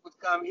subs would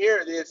come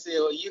here, they'd say,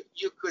 well,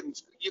 you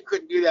couldn't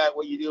do that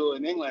what you do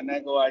in England. And I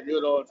go, I do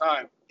it all the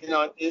time.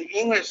 The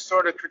English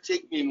sort of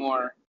critique me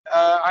more.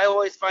 I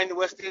always find the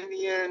West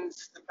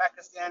Indians, the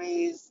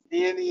Pakistanis,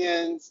 the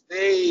Indians,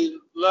 they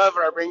love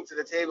what I bring to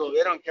the table.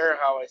 They don't care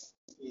how I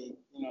speak.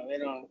 They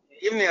don't,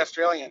 even the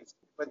Australians.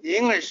 But the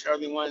English are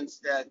the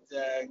ones that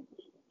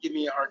give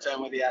me a hard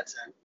time with the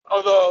accent.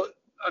 Although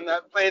on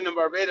that plane in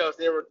Barbados,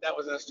 that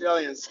was an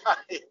Australian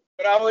side.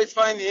 But I always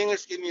find the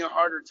English give me a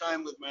harder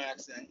time with my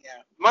accent.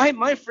 Yeah.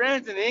 My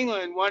friends in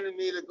England wanted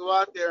me to go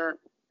out there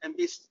and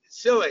be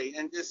silly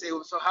and just say,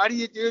 well, so how do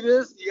you do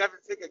this? Do you have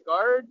to take a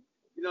guard?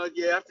 Do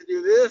you have to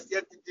do this? Do you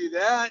have to do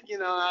that?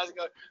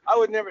 I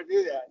would never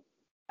do that.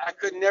 I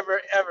could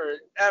never, ever,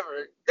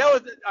 ever. That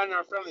was on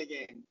our friendly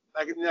game,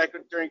 like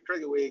during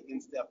cricket week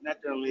and stuff,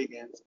 not during league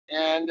games.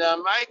 And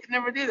I could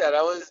never do that.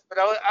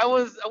 I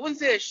wouldn't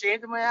say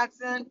ashamed of my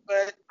accent,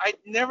 but I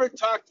never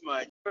talked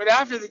much. But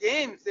after the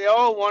games, they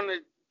all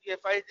wanted, if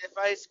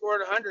I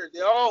scored 100,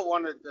 they all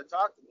wanted to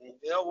talk to me.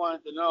 They all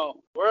wanted to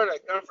know, where did I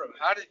come from?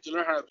 How did you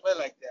learn how to play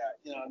like that?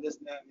 This,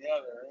 and that, and the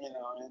other.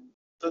 And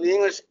so the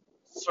English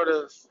sort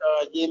of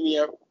gave me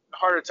a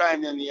harder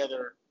time than the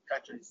other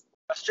countries.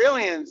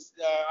 Australians,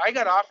 I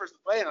got offers to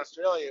play in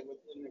Australia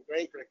in the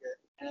grey cricket,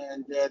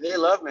 and they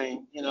love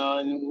me.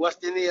 In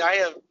West Indies,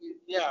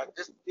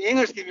 just the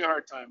English give me a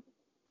hard time.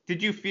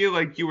 Did you feel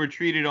like you were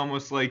treated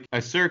almost like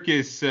a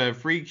circus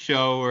freak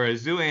show or a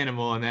zoo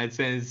animal in that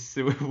sense,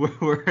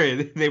 where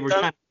they were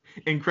kind of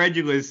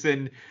incredulous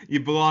and you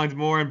belonged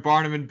more in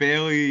Barnum and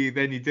Bailey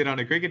than you did on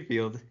a cricket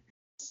field?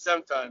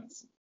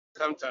 Sometimes,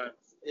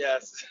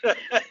 yes.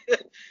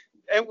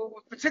 And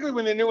particularly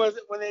when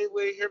they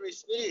would hear me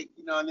speak,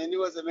 and they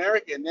knew I was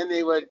American, then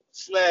they would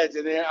sledge,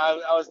 and I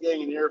was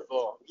getting an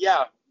earful.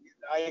 Yeah,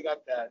 I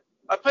got that.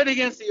 I played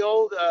against the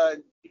old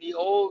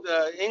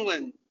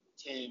England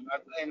team,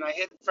 and I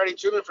hit Freddie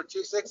Truman for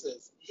 2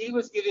 sixes. He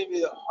was giving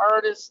me the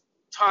hardest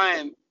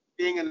time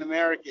being an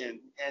American,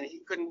 and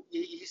he couldn't.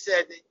 He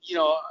said,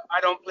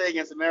 I don't play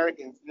against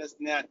Americans and this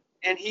and that.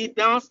 And he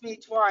bounced me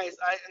twice.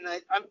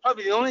 I'm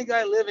probably the only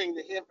guy living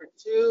to hit him for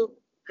 2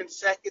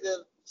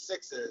 consecutive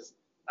sixes.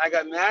 I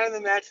got mad in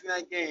the match in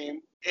that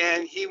game,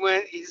 and we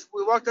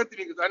walked up to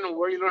me because I don't know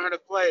where you learn how to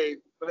play,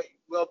 but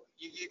well,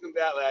 you can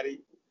bat, laddie.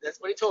 That's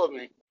what he told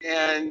me,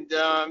 and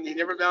he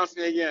never bounced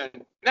me again.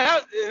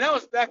 That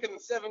was back in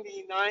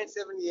 79,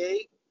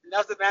 78, and that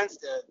was the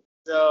Banstead.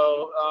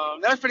 So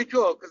that was pretty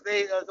cool because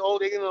the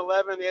old England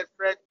 11, they had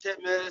Fred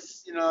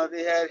Titmus,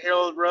 they had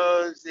Harold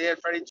Rhodes, they had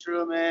Freddie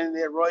Truman,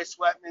 they had Roy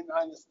Sweatman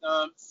behind the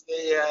stumps,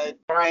 they had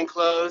Brian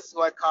Close,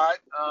 who I caught.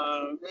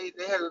 They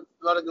had a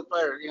lot of good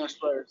players, English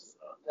players.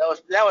 So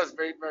that was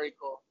very, very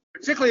cool.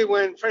 Particularly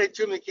when Freddie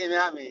Truman came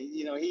at me,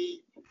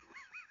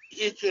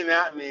 he came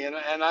at me, and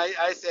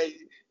I said,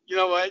 you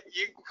know what,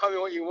 you can call me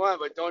what you want,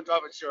 but don't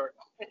drop it short,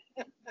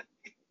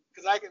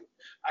 because I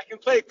can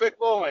play quick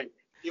bowling.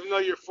 Even though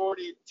you're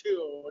 42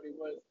 or what he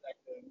was back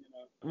then,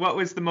 What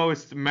was the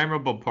most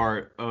memorable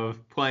part of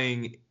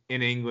playing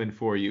in England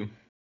for you?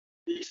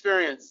 The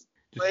experience.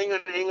 Playing in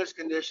English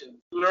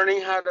conditions.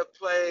 Learning how to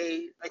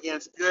play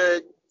against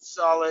good,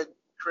 solid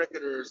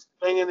cricketers.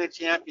 Playing in the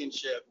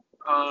championship.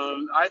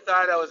 I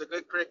thought I was a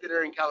good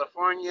cricketer in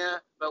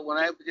California, but when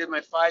I did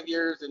my 5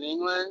 years in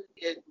England,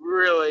 it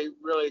really,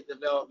 really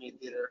developed me,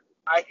 Peter.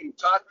 I can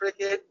talk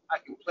cricket. I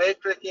can play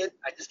cricket.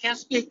 I just can't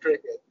speak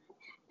cricket.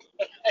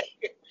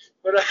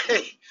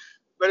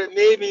 But it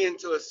made me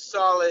into a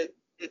solid.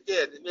 It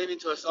did. It made me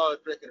into a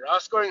solid cricketer. I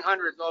was scoring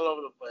hundreds all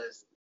over the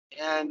place,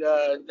 and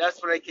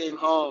that's when I came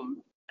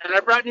home. And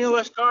I brought Neil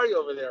Ashkari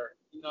over there.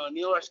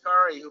 Neil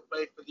Ashkari, who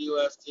played for the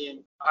U.S.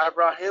 team. I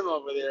brought him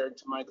over there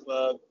to my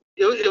club.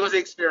 It was an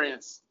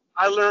experience.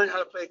 I learned how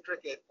to play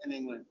cricket in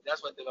England.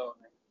 That's what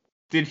developed me.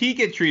 Did he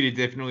get treated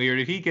differently, or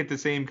did he get the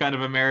same kind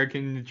of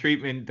American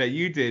treatment that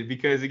you did?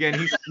 Because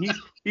again,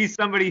 he's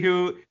somebody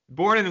who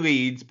born in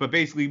Leeds, but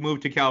basically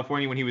moved to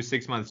California when he was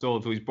 6 months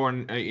old. So he's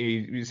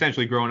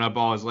essentially grown up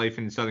all his life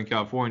in Southern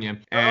California.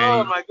 And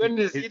oh my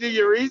goodness, you do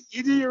your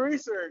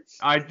research.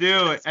 I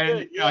do, That's and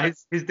good,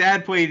 yes. his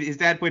dad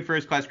played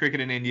first class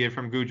cricket in India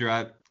from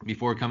Gujarat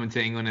before coming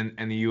to England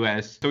and the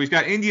U.S. So he's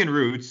got Indian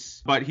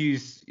roots, but you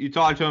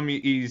talk to him,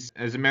 he's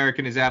as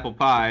American as apple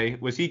pie.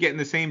 Was he getting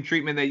the same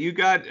treatment that you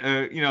got?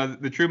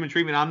 The Truman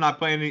treatment. I'm not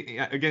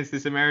playing against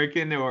this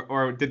American,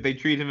 or did they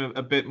treat him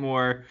a bit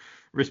more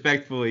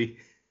respectfully?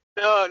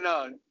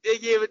 No, they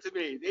gave it to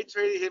me. They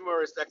treated him more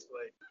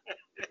respectfully.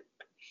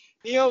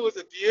 Neil was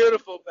a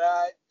beautiful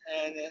bat,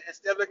 And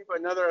instead of looking for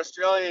another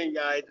Australian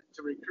guy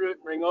to recruit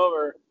and bring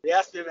over, they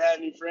asked me if I had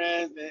any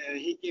friends, and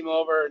he came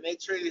over, and they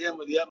treated him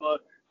with the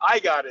utmost. I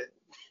got it.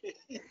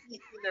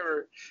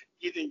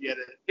 He didn't get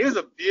it. He was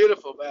a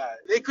beautiful bat.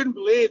 They couldn't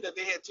believe that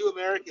they had two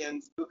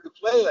Americans who could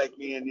play like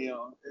me and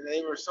Neil, and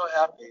they were so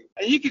happy.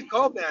 And you can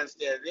call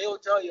Bandstead. They will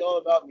tell you all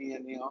about me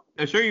and Neil.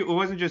 I'm sure it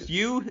wasn't just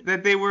you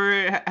that they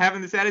were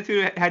having this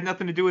attitude. It had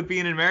nothing to do with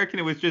being an American.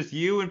 It was just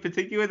you in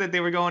particular that they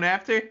were going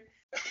after?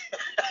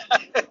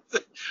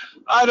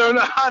 I don't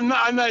know.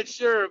 I'm not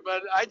sure,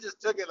 but I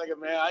just took it like a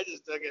man. I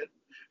just took it.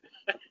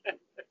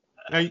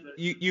 Now,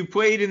 you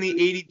played in the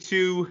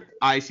 82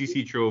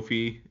 ICC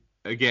trophy.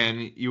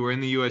 Again, you were in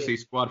the USA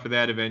squad for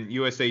that event.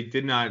 USA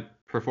did not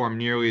perform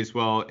nearly as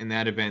well in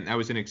that event. That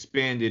was an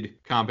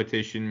expanded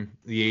competition,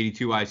 the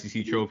 82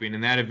 ICC trophy. And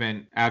in that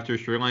event, after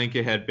Sri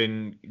Lanka had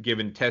been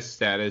given test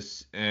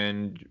status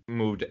and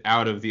moved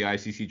out of the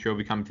ICC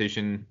trophy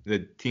competition, the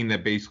team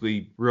that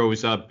basically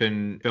rose up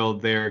and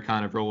filled their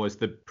kind of role as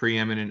the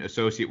preeminent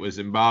associate was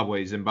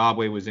Zimbabwe.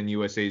 Zimbabwe was in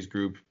USA's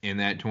group in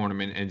that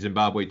tournament, and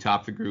Zimbabwe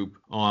topped the group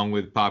along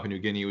with Papua New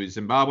Guinea. It was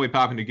Zimbabwe,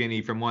 Papua New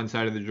Guinea from one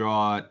side of the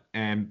draw,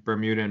 and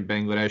Bermuda and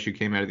Bangladesh who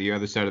came out of the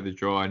other side of the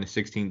draw in a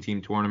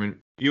 16-team tournament.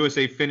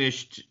 USA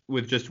finished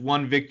with just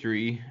one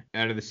victory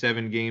out of the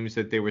 7 games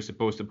that they were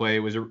supposed to play. It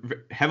was a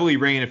heavily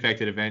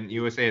rain-affected event.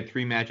 USA had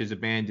 3 matches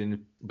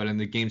abandoned, but in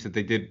the games that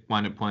they did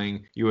wind up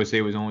playing,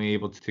 USA was only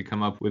able to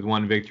come up with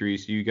 1 victory,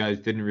 so you guys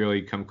didn't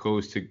really come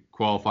close to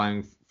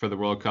qualifying for the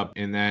World Cup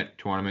in that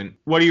tournament.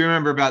 What do you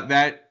remember about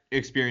that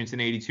experience in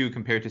 82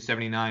 compared to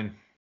 79?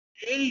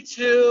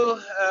 82,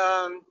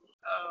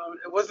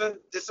 it wasn't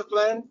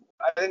disciplined.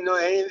 I didn't know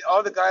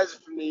all the guys are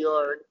from New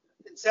York.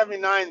 In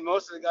 79,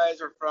 most of the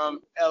guys are from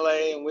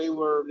LA, and we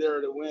were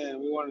there to win.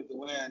 We wanted to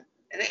win.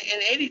 And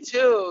in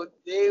 82,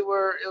 it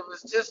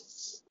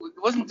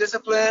wasn't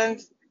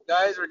disciplined.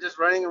 Guys were just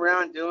running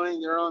around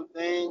doing their own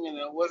thing, and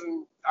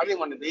I didn't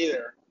want to be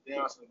there, to be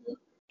honest with you.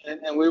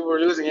 And we were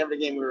losing every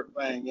game we were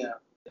playing, yeah.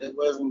 It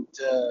wasn't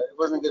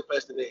a good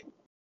place to be.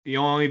 The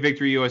only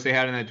victory USA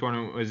had in that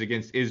tournament was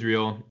against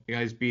Israel. You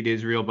guys beat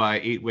Israel by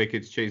 8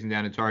 wickets, chasing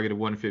down a target of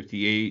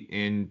 158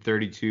 in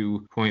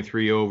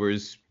 32.3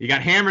 overs. You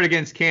got hammered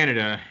against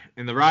Canada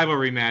in the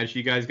rivalry match.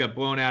 You guys got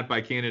blown out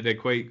by Canada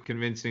quite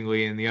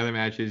convincingly. In the other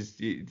matches,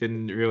 you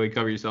didn't really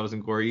cover yourselves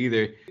in glory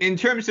either. In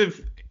terms of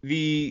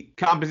the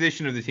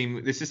composition of the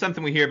team, this is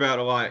something we hear about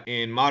a lot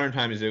in modern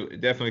times,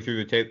 definitely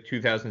through the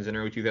 2000s and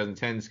early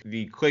 2010s,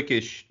 the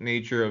cliquish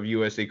nature of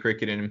USA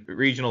cricket and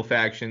regional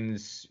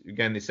factions.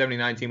 Again, the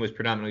 79 team was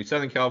predominantly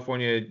Southern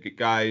California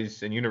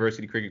guys and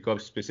university cricket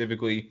clubs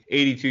specifically.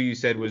 82, you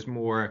said, was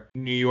more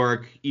New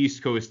York,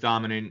 East Coast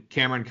dominant.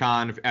 Cameron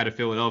Khan out of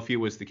Philadelphia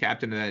was the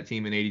captain of that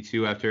team in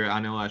 82 after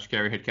Anil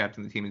Ashkari had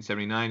captained the team in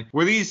 79.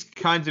 Were these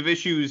kinds of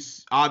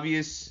issues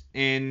obvious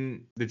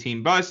in the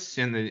team bus,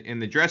 in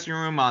the dressing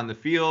room, on the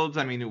field?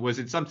 I mean, was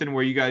it something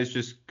where you guys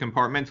just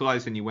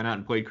compartmentalized and you went out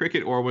and played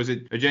cricket, or was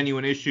it a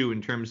genuine issue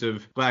in terms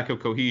of lack of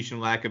cohesion,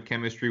 lack of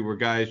chemistry, where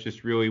guys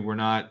just really were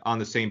not on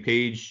the same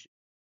page?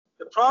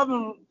 The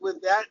problem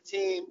with that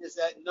team is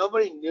that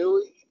nobody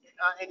knew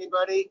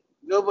anybody.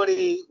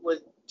 Nobody would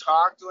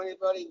talk to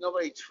anybody.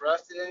 Nobody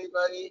trusted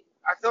anybody.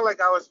 I felt like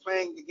I was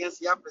playing against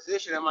the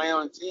opposition on my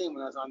own team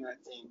when I was on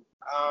that team.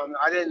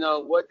 I didn't know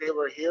what they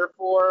were here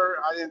for.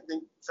 I didn't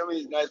think some of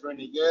these guys were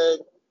any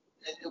good.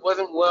 It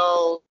wasn't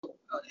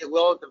a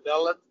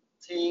well-developed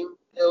team.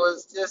 It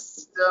was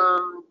just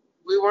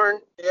we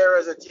weren't there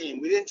as a team.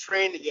 We didn't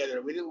train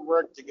together. We didn't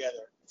work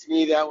together. To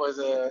me, that was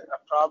a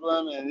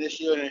problem and an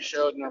issue, and it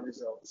showed in our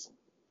results.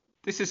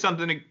 This is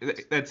something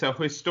that's a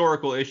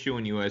historical issue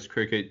in U.S.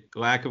 cricket,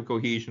 lack of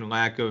cohesion,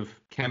 lack of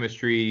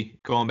chemistry.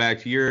 Going back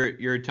to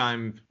your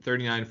time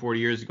 39, 40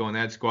 years ago in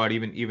that squad,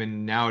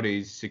 even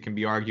nowadays, it can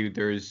be argued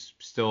there's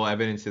still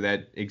evidence of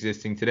that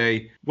existing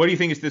today. What do you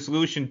think is the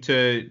solution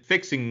to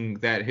fixing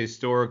that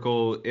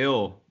historical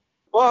ill?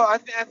 Well, I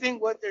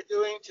think what they're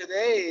doing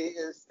today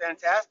is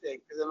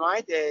fantastic, because in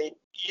my day,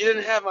 you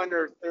didn't have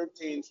under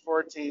 13s,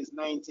 14s,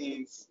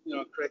 19s,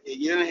 cricket.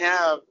 You didn't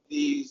have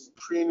these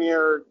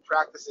premier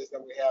practices that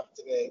we have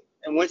today.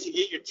 And once you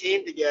get your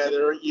team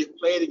together, you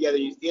play together,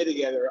 you stay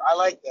together. I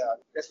like that.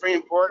 That's very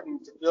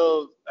important to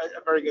build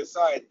a very good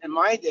side. In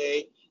my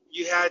day,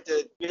 you had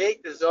to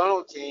make the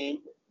zonal team,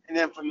 and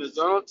then from the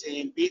zonal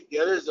team, beat the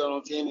other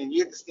zonal team, and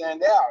you had to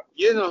stand out.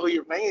 You didn't know who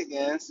you're playing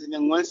against, and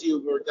then once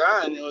you were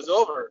done, it was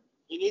over.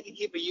 You need to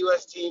keep a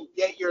U.S. team,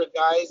 get your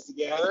guys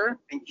together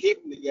and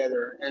keep them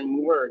together and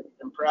work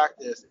and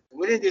practice.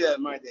 We didn't do that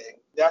in my day.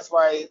 That's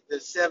why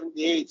the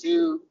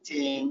 82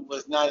 team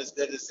was not as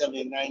good as the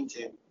 79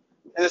 team.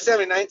 And the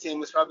 79 team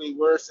was probably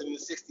worse than the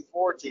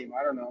 64 team.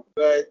 I don't know.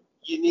 But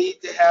you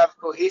need to have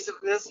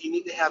cohesiveness. You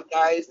need to have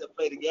guys that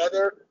play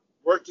together,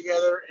 work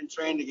together, and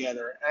train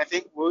together. And I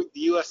think the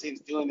U.S. team's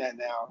doing that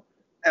now.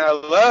 And I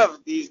love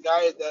these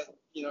guys that,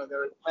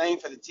 they're playing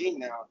for the team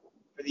now.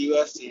 For the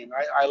U.S. team.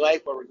 I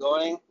like where we're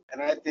going,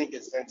 and I think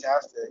it's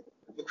fantastic.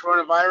 The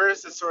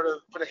coronavirus has sort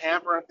of put a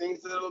hamper on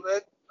things a little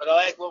bit, But I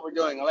like what we're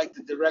doing. I like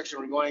the direction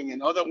we're going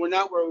in. Although we're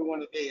not where we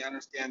want to be, I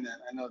understand that.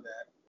 I know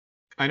that.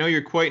 I know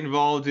you're quite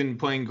involved in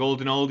playing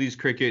Golden Oldies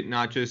cricket,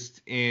 not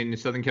just in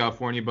Southern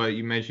California, but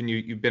you mentioned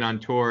you've been on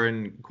tour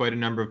in quite a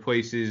number of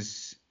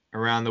places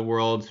around the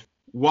world.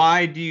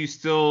 Why do you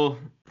still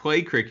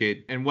play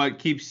cricket, and what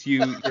keeps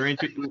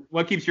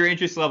your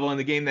interest level in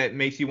the game that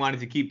makes you want it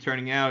to keep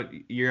turning out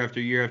year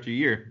after year after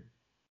year?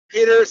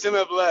 Peter, it's in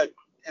my blood,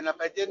 and if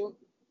I didn't,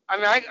 I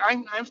mean,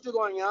 I'm still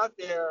going out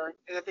there,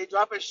 and if they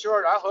drop it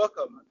short, I'll hook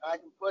them. I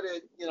can put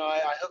it,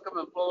 I hook them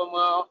and pull them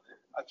well.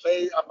 I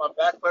play up my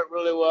back foot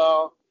really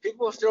well.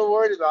 People are still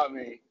worried about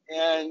me,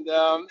 and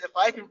if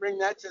I can bring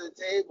that to the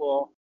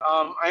table,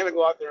 I'm gonna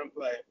go out there and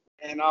play,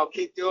 and I'll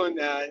keep doing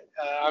that.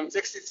 I'm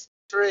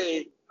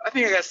 63. I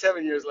think I got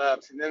 7 years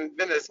left, and then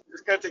it's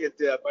gonna take a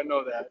dip. I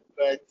know that,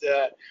 but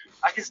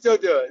I can still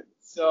do it.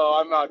 So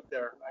I'm out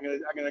there. I'm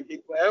gonna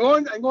keep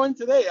playing. I'm going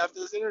today after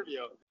this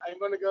interview. I'm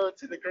gonna go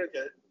to the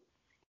cricket.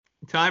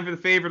 Time for the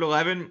favorite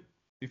 11.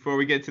 Before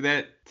we get to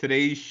that,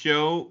 today's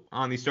show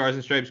on the Stars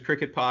and Stripes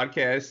Cricket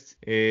Podcast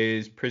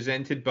is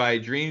presented by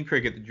Dream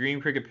Cricket. The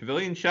Dream Cricket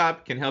Pavilion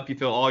Shop can help you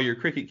fill all your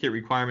cricket kit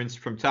requirements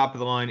from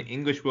top-of-the-line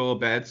English willow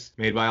bats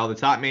made by all the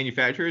top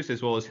manufacturers,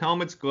 as well as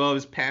helmets,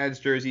 gloves, pads,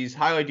 jerseys,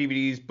 highlight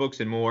DVDs,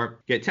 books, and more.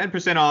 Get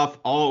 10% off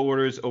all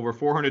orders over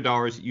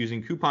 $400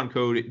 using coupon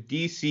code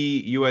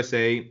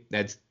DCUSA.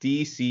 That's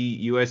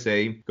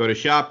DCUSA. Go to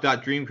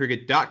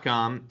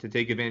shop.dreamcricket.com to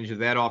take advantage of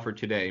that offer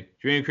today.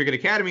 Dream Cricket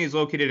Academy is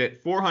located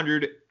at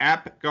 400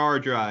 Apgar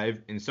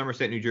Drive in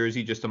Somerset, New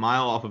Jersey, just a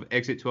mile off of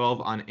Exit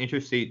 12 on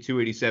Interstate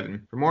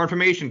 287. For more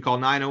information, call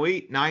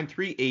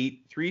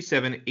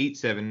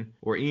 908-938-3787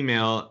 or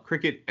email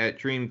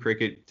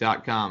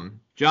cricket@dreamcricket.com.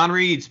 John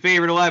Reed's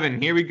favorite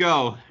 11. Here we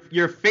go.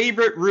 Your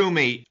favorite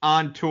roommate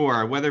on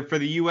tour, whether for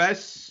the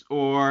U.S.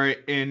 or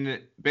in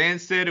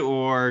Banstead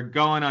or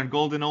going on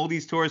Golden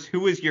Oldies tours,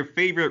 who is your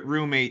favorite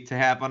roommate to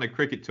have on a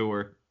cricket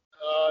tour?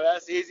 Oh,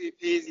 that's easy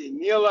peasy.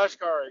 Neil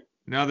Ashkari.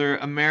 Another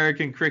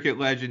American cricket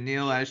legend,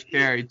 Neil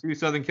Ashkari, two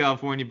Southern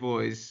California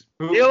boys.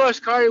 Neil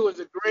Ashkari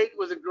was a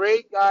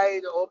great guy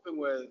to open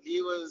with.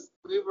 We were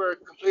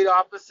complete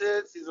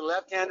opposites. He's a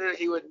left-hander.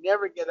 He would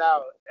never get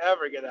out,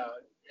 ever get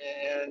out.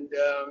 And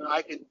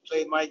I could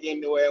play my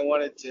game the way I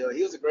wanted to.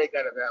 He was a great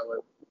guy to bat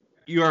with.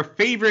 Your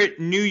favorite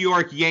New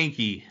York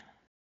Yankee?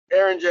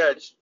 Aaron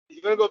Judge. If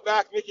you're going to go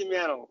back, Mickey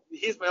Mantle.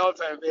 He's my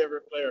all-time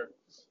favorite player.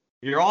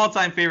 Your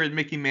all-time favorite,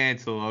 Mickey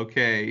Mantle.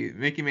 Okay,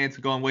 Mickey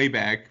Mantle going way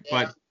back.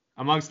 Yeah. But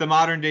amongst the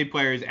modern-day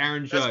players,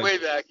 Aaron Judge. That's way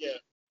back, yeah.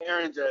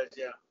 Aaron Judge,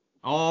 yeah.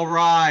 All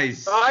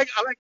rise. I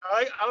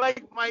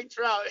like Mike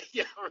Trout.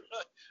 Yeah,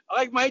 I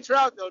like Mike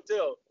Trout, though,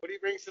 too. What he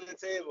brings to the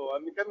table.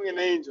 I'm becoming an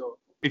angel.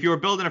 If you were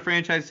building a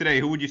franchise today,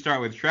 who would you start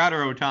with, Trout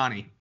or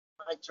Ohtani?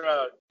 Mike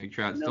Trout. Mike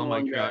Trout, still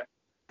Mike Trout.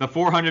 The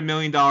 $400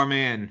 million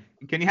man.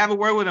 Can you have a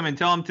word with him and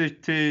tell him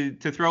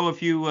to throw a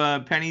few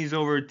pennies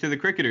over to the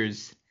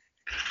cricketers?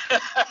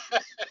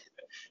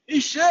 He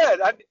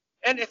should.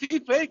 And if he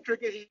played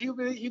cricket,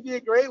 he'd be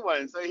a great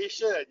one. So he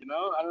should,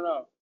 I don't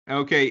know.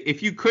 Okay,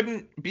 if you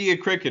couldn't be a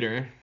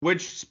cricketer,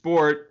 which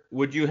sport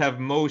would you have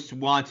most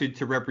wanted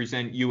to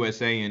represent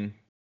USA in?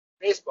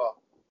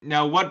 Baseball.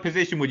 Now, what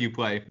position would you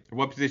play? Or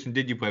what position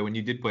did you play when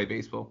you did play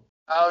baseball?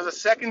 I was a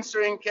second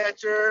string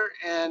catcher,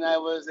 and I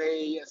was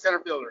a center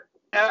fielder.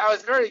 And I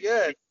was very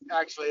good,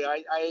 actually.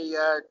 I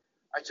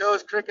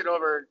chose cricket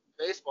over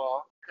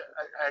baseball.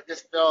 I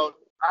just felt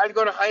I'd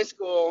go to high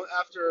school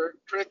after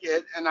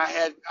cricket, and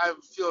I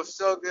feel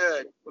so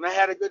good. When I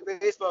had a good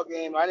baseball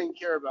game, I didn't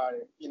care about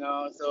it,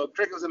 So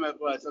cricket was in my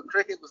blood. So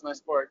cricket was my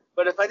sport.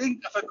 But if I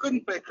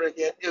couldn't play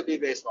cricket, it would be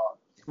baseball.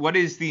 What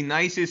is the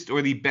nicest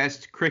or the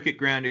best cricket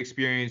ground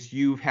experience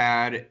you've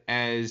had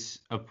as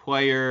a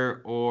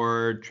player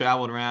or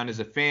traveled around as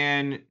a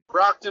fan?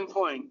 Brockton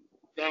Point,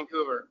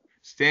 Vancouver.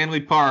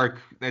 Stanley Park.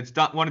 That's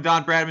one of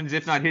Don Bradman's,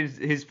 if not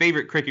his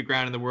favorite cricket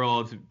ground in the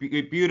world.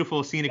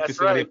 Beautiful scenic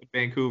facility in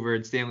Vancouver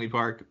at Stanley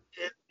Park.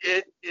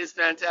 It is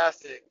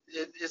fantastic.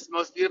 It's the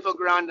most beautiful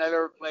ground I've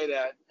ever played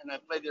at, and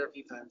I've played there a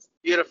few times.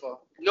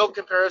 Beautiful. No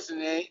comparison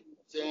to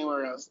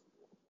anywhere else.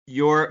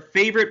 Your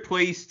favorite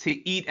place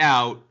to eat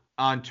out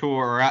on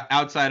tour or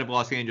outside of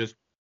Los Angeles?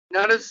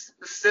 Not a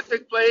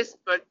specific place,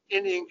 but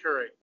Indian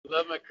curry.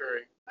 Love my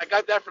curry. I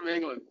got that from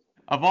England.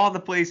 Of all the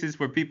places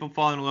where people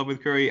fall in love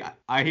with curry,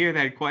 I hear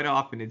that quite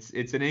often. It's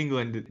in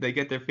England. They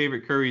get their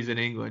favorite curries in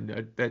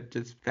England. That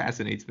just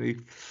fascinates me.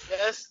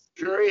 Best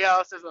curry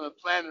houses on the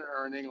planet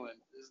are in England.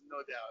 There's no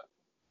doubt.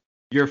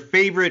 Your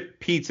favorite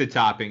pizza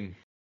topping?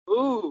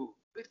 Ooh,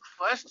 good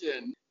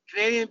question.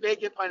 Canadian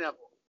bacon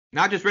pineapple.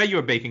 Not just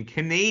regular bacon,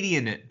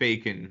 Canadian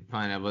bacon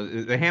pineapple.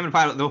 The ham and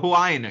pineapple, the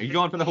Hawaiian. Are you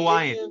going for the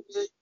Hawaiian?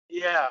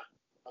 Yeah.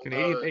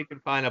 Canadian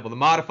bacon pineapple, the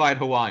modified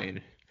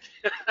Hawaiian.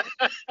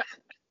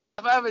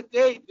 If I have a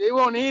date, they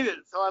won't eat it,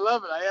 so I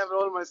love it. I have it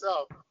all to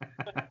myself.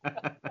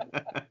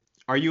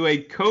 Are you a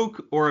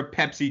Coke or a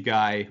Pepsi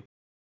guy?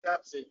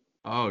 Pepsi.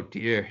 Oh,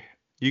 dear.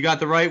 You got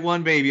the right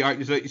one, baby.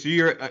 So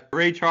you're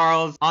Ray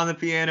Charles on the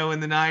piano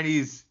in the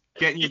 90s,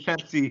 getting your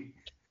Pepsi.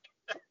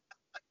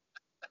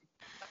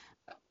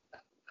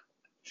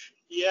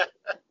 Yeah.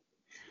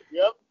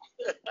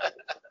 Yep.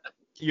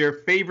 Your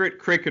favorite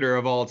cricketer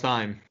of all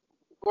time?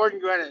 Gordon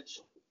Greenwich.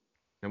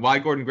 And why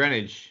Gordon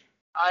Greenwich?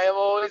 I have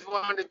always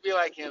wanted to be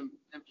like him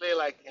and play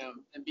like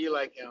him and be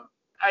like him.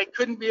 I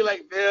couldn't be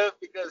like Viv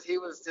because he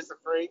was just a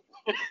freak.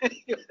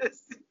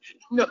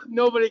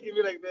 Nobody can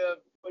be like Viv.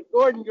 But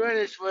Gordon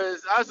Greenwich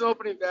I was an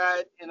opening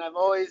bat, and I've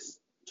always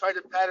tried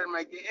to pattern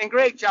my game. And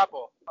Greg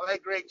Chappell. I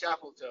like Greg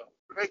Chappell, too.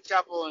 Greg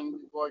Chappell and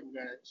Gordon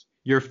Greenwich.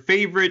 Your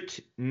favorite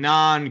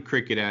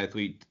non-cricket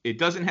athlete? It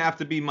doesn't have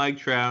to be Mike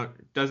Trout.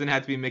 It doesn't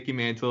have to be Mickey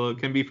Mantle. It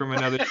can be from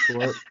another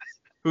sport.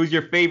 Who's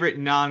your favorite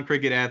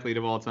non-cricket athlete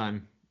of all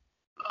time?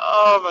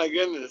 Oh, my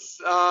goodness.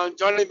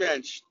 Johnny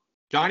Bench.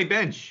 Johnny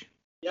Bench.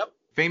 Yep.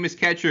 Famous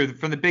catcher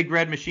from the Big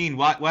Red Machine.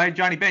 Why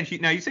Johnny Bench?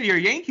 Now, you say you're a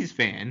Yankees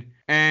fan,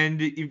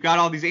 and you've got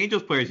all these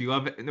Angels players you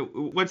love.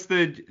 What's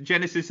the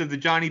genesis of the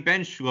Johnny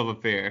Bench love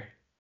affair?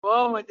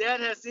 Well, my dad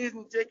had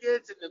season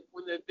tickets, and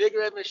when the Big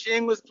Red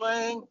Machine was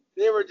playing,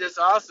 they were just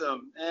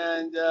awesome.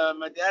 And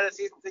my dad had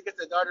season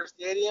tickets at Dodger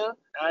Stadium.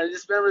 And I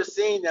just remember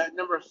seeing that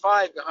number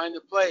 5 behind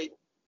the plate.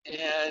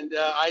 And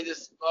I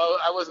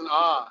was in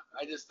awe.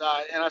 I just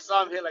thought, and I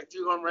saw him hit like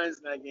 2 home runs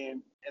in that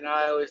game. And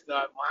I always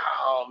thought,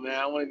 wow, man,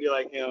 I want to be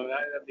like him.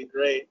 That'd be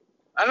great.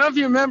 I don't know if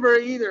you remember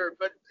either,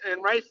 but in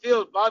right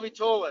field, Bobby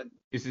Tolan.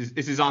 This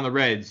is on the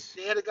Reds.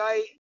 They had a guy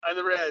on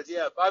the Reds,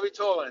 yeah, Bobby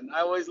Tolan. I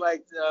always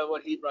liked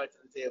what he brought to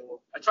the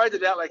table. I tried to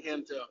bat like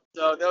him, too.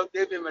 So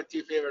they've been my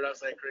 2 favorite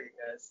outside cricket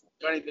guys.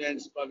 Johnny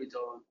Bench, Bobby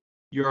Tolan.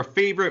 Your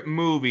favorite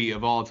movie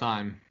of all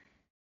time?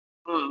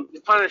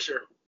 The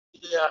Punisher.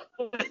 Yeah.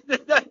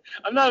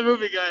 I'm not a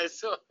movie guy,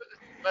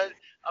 but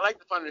I like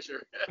The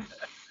Punisher.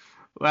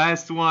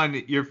 Last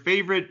one. Your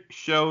favorite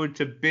show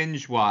to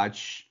binge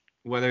watch,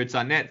 whether it's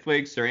on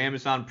Netflix or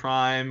Amazon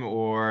Prime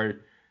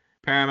or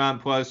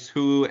Paramount Plus,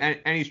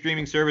 Hulu, any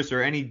streaming service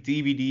or any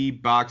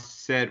DVD box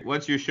set.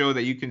 What's your show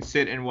that you can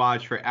sit and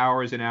watch for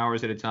hours and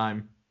hours at a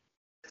time?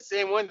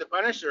 Same one, The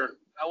Punisher.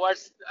 I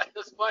was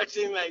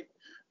watching like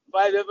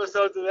 5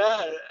 episodes of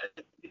that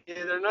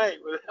the other night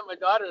at my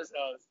daughter's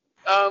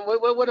house.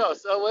 What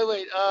else? Oh,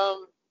 wait.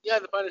 Yeah,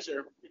 The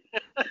Punisher.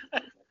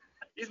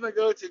 He's my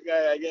go-to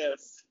guy, I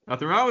guess.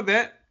 Nothing wrong with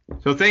that.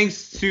 So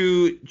thanks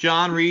to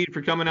John Reed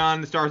for coming on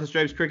the Stars and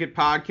Stripes Cricket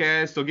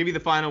Podcast. I'll give you the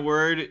final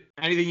word.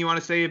 Anything you want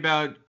to say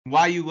about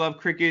why you love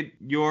cricket,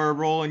 your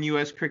role in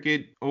U.S.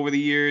 cricket over the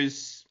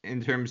years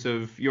in terms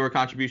of your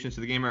contributions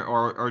to the game,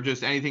 or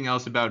just anything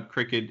else about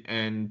cricket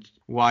and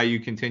why you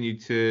continue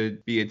to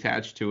be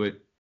attached to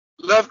it?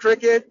 Love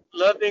cricket,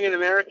 love being an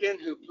American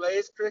who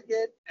plays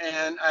cricket,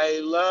 and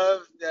I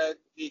love that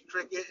the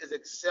cricket is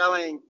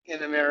excelling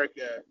in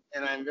America,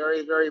 and I'm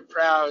very, very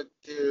proud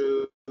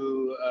to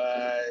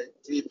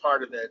be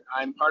part of it.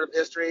 I'm part of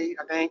history,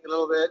 I think, a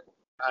little bit.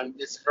 I'm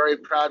just very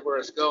proud where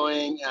it's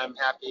going, and I'm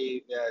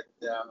happy that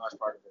I was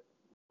part of it.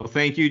 Well,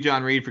 thank you,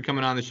 John Reed, for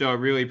coming on the show. I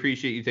really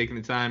appreciate you taking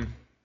the time.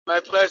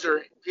 My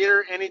pleasure.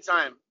 Peter,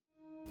 anytime.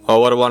 Oh,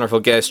 what a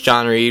wonderful guest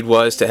John Reed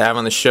was to have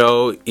on the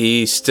show.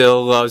 He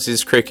still loves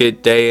his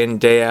cricket day in,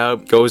 day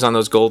out, goes on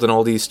those Golden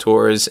Oldies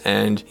tours,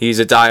 and he's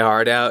a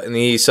diehard out in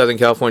the Southern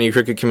California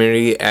cricket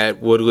community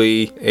at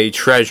Woodley, a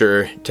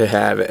treasure to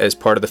have as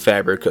part of the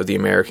fabric of the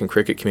American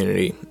cricket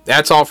community.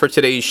 That's all for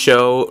today's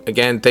show.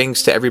 Again,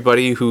 thanks to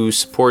everybody who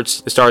supports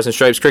the Stars and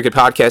Stripes Cricket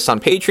Podcast on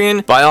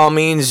Patreon. By all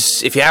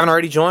means, if you haven't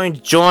already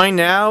joined, join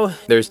now.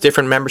 There's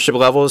different membership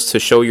levels to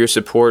show your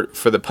support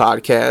for the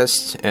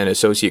podcast and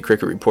associate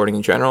cricket reporting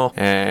in general.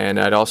 And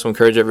I'd also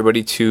encourage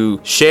everybody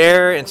to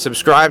share and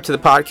subscribe to the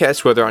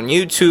podcast, whether on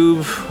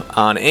YouTube,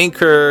 on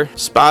Anchor,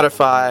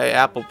 Spotify,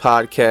 Apple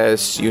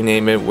Podcasts, you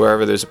name it,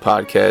 wherever there's a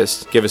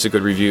podcast. Give us a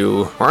good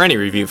review, or any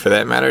review for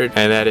that matter,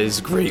 and that is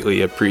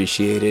greatly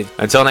appreciated.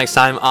 Until next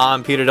time,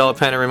 I'm Peter Della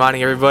Penna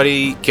reminding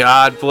everybody,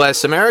 God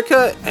bless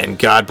America, and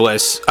God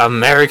bless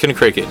American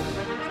cricket.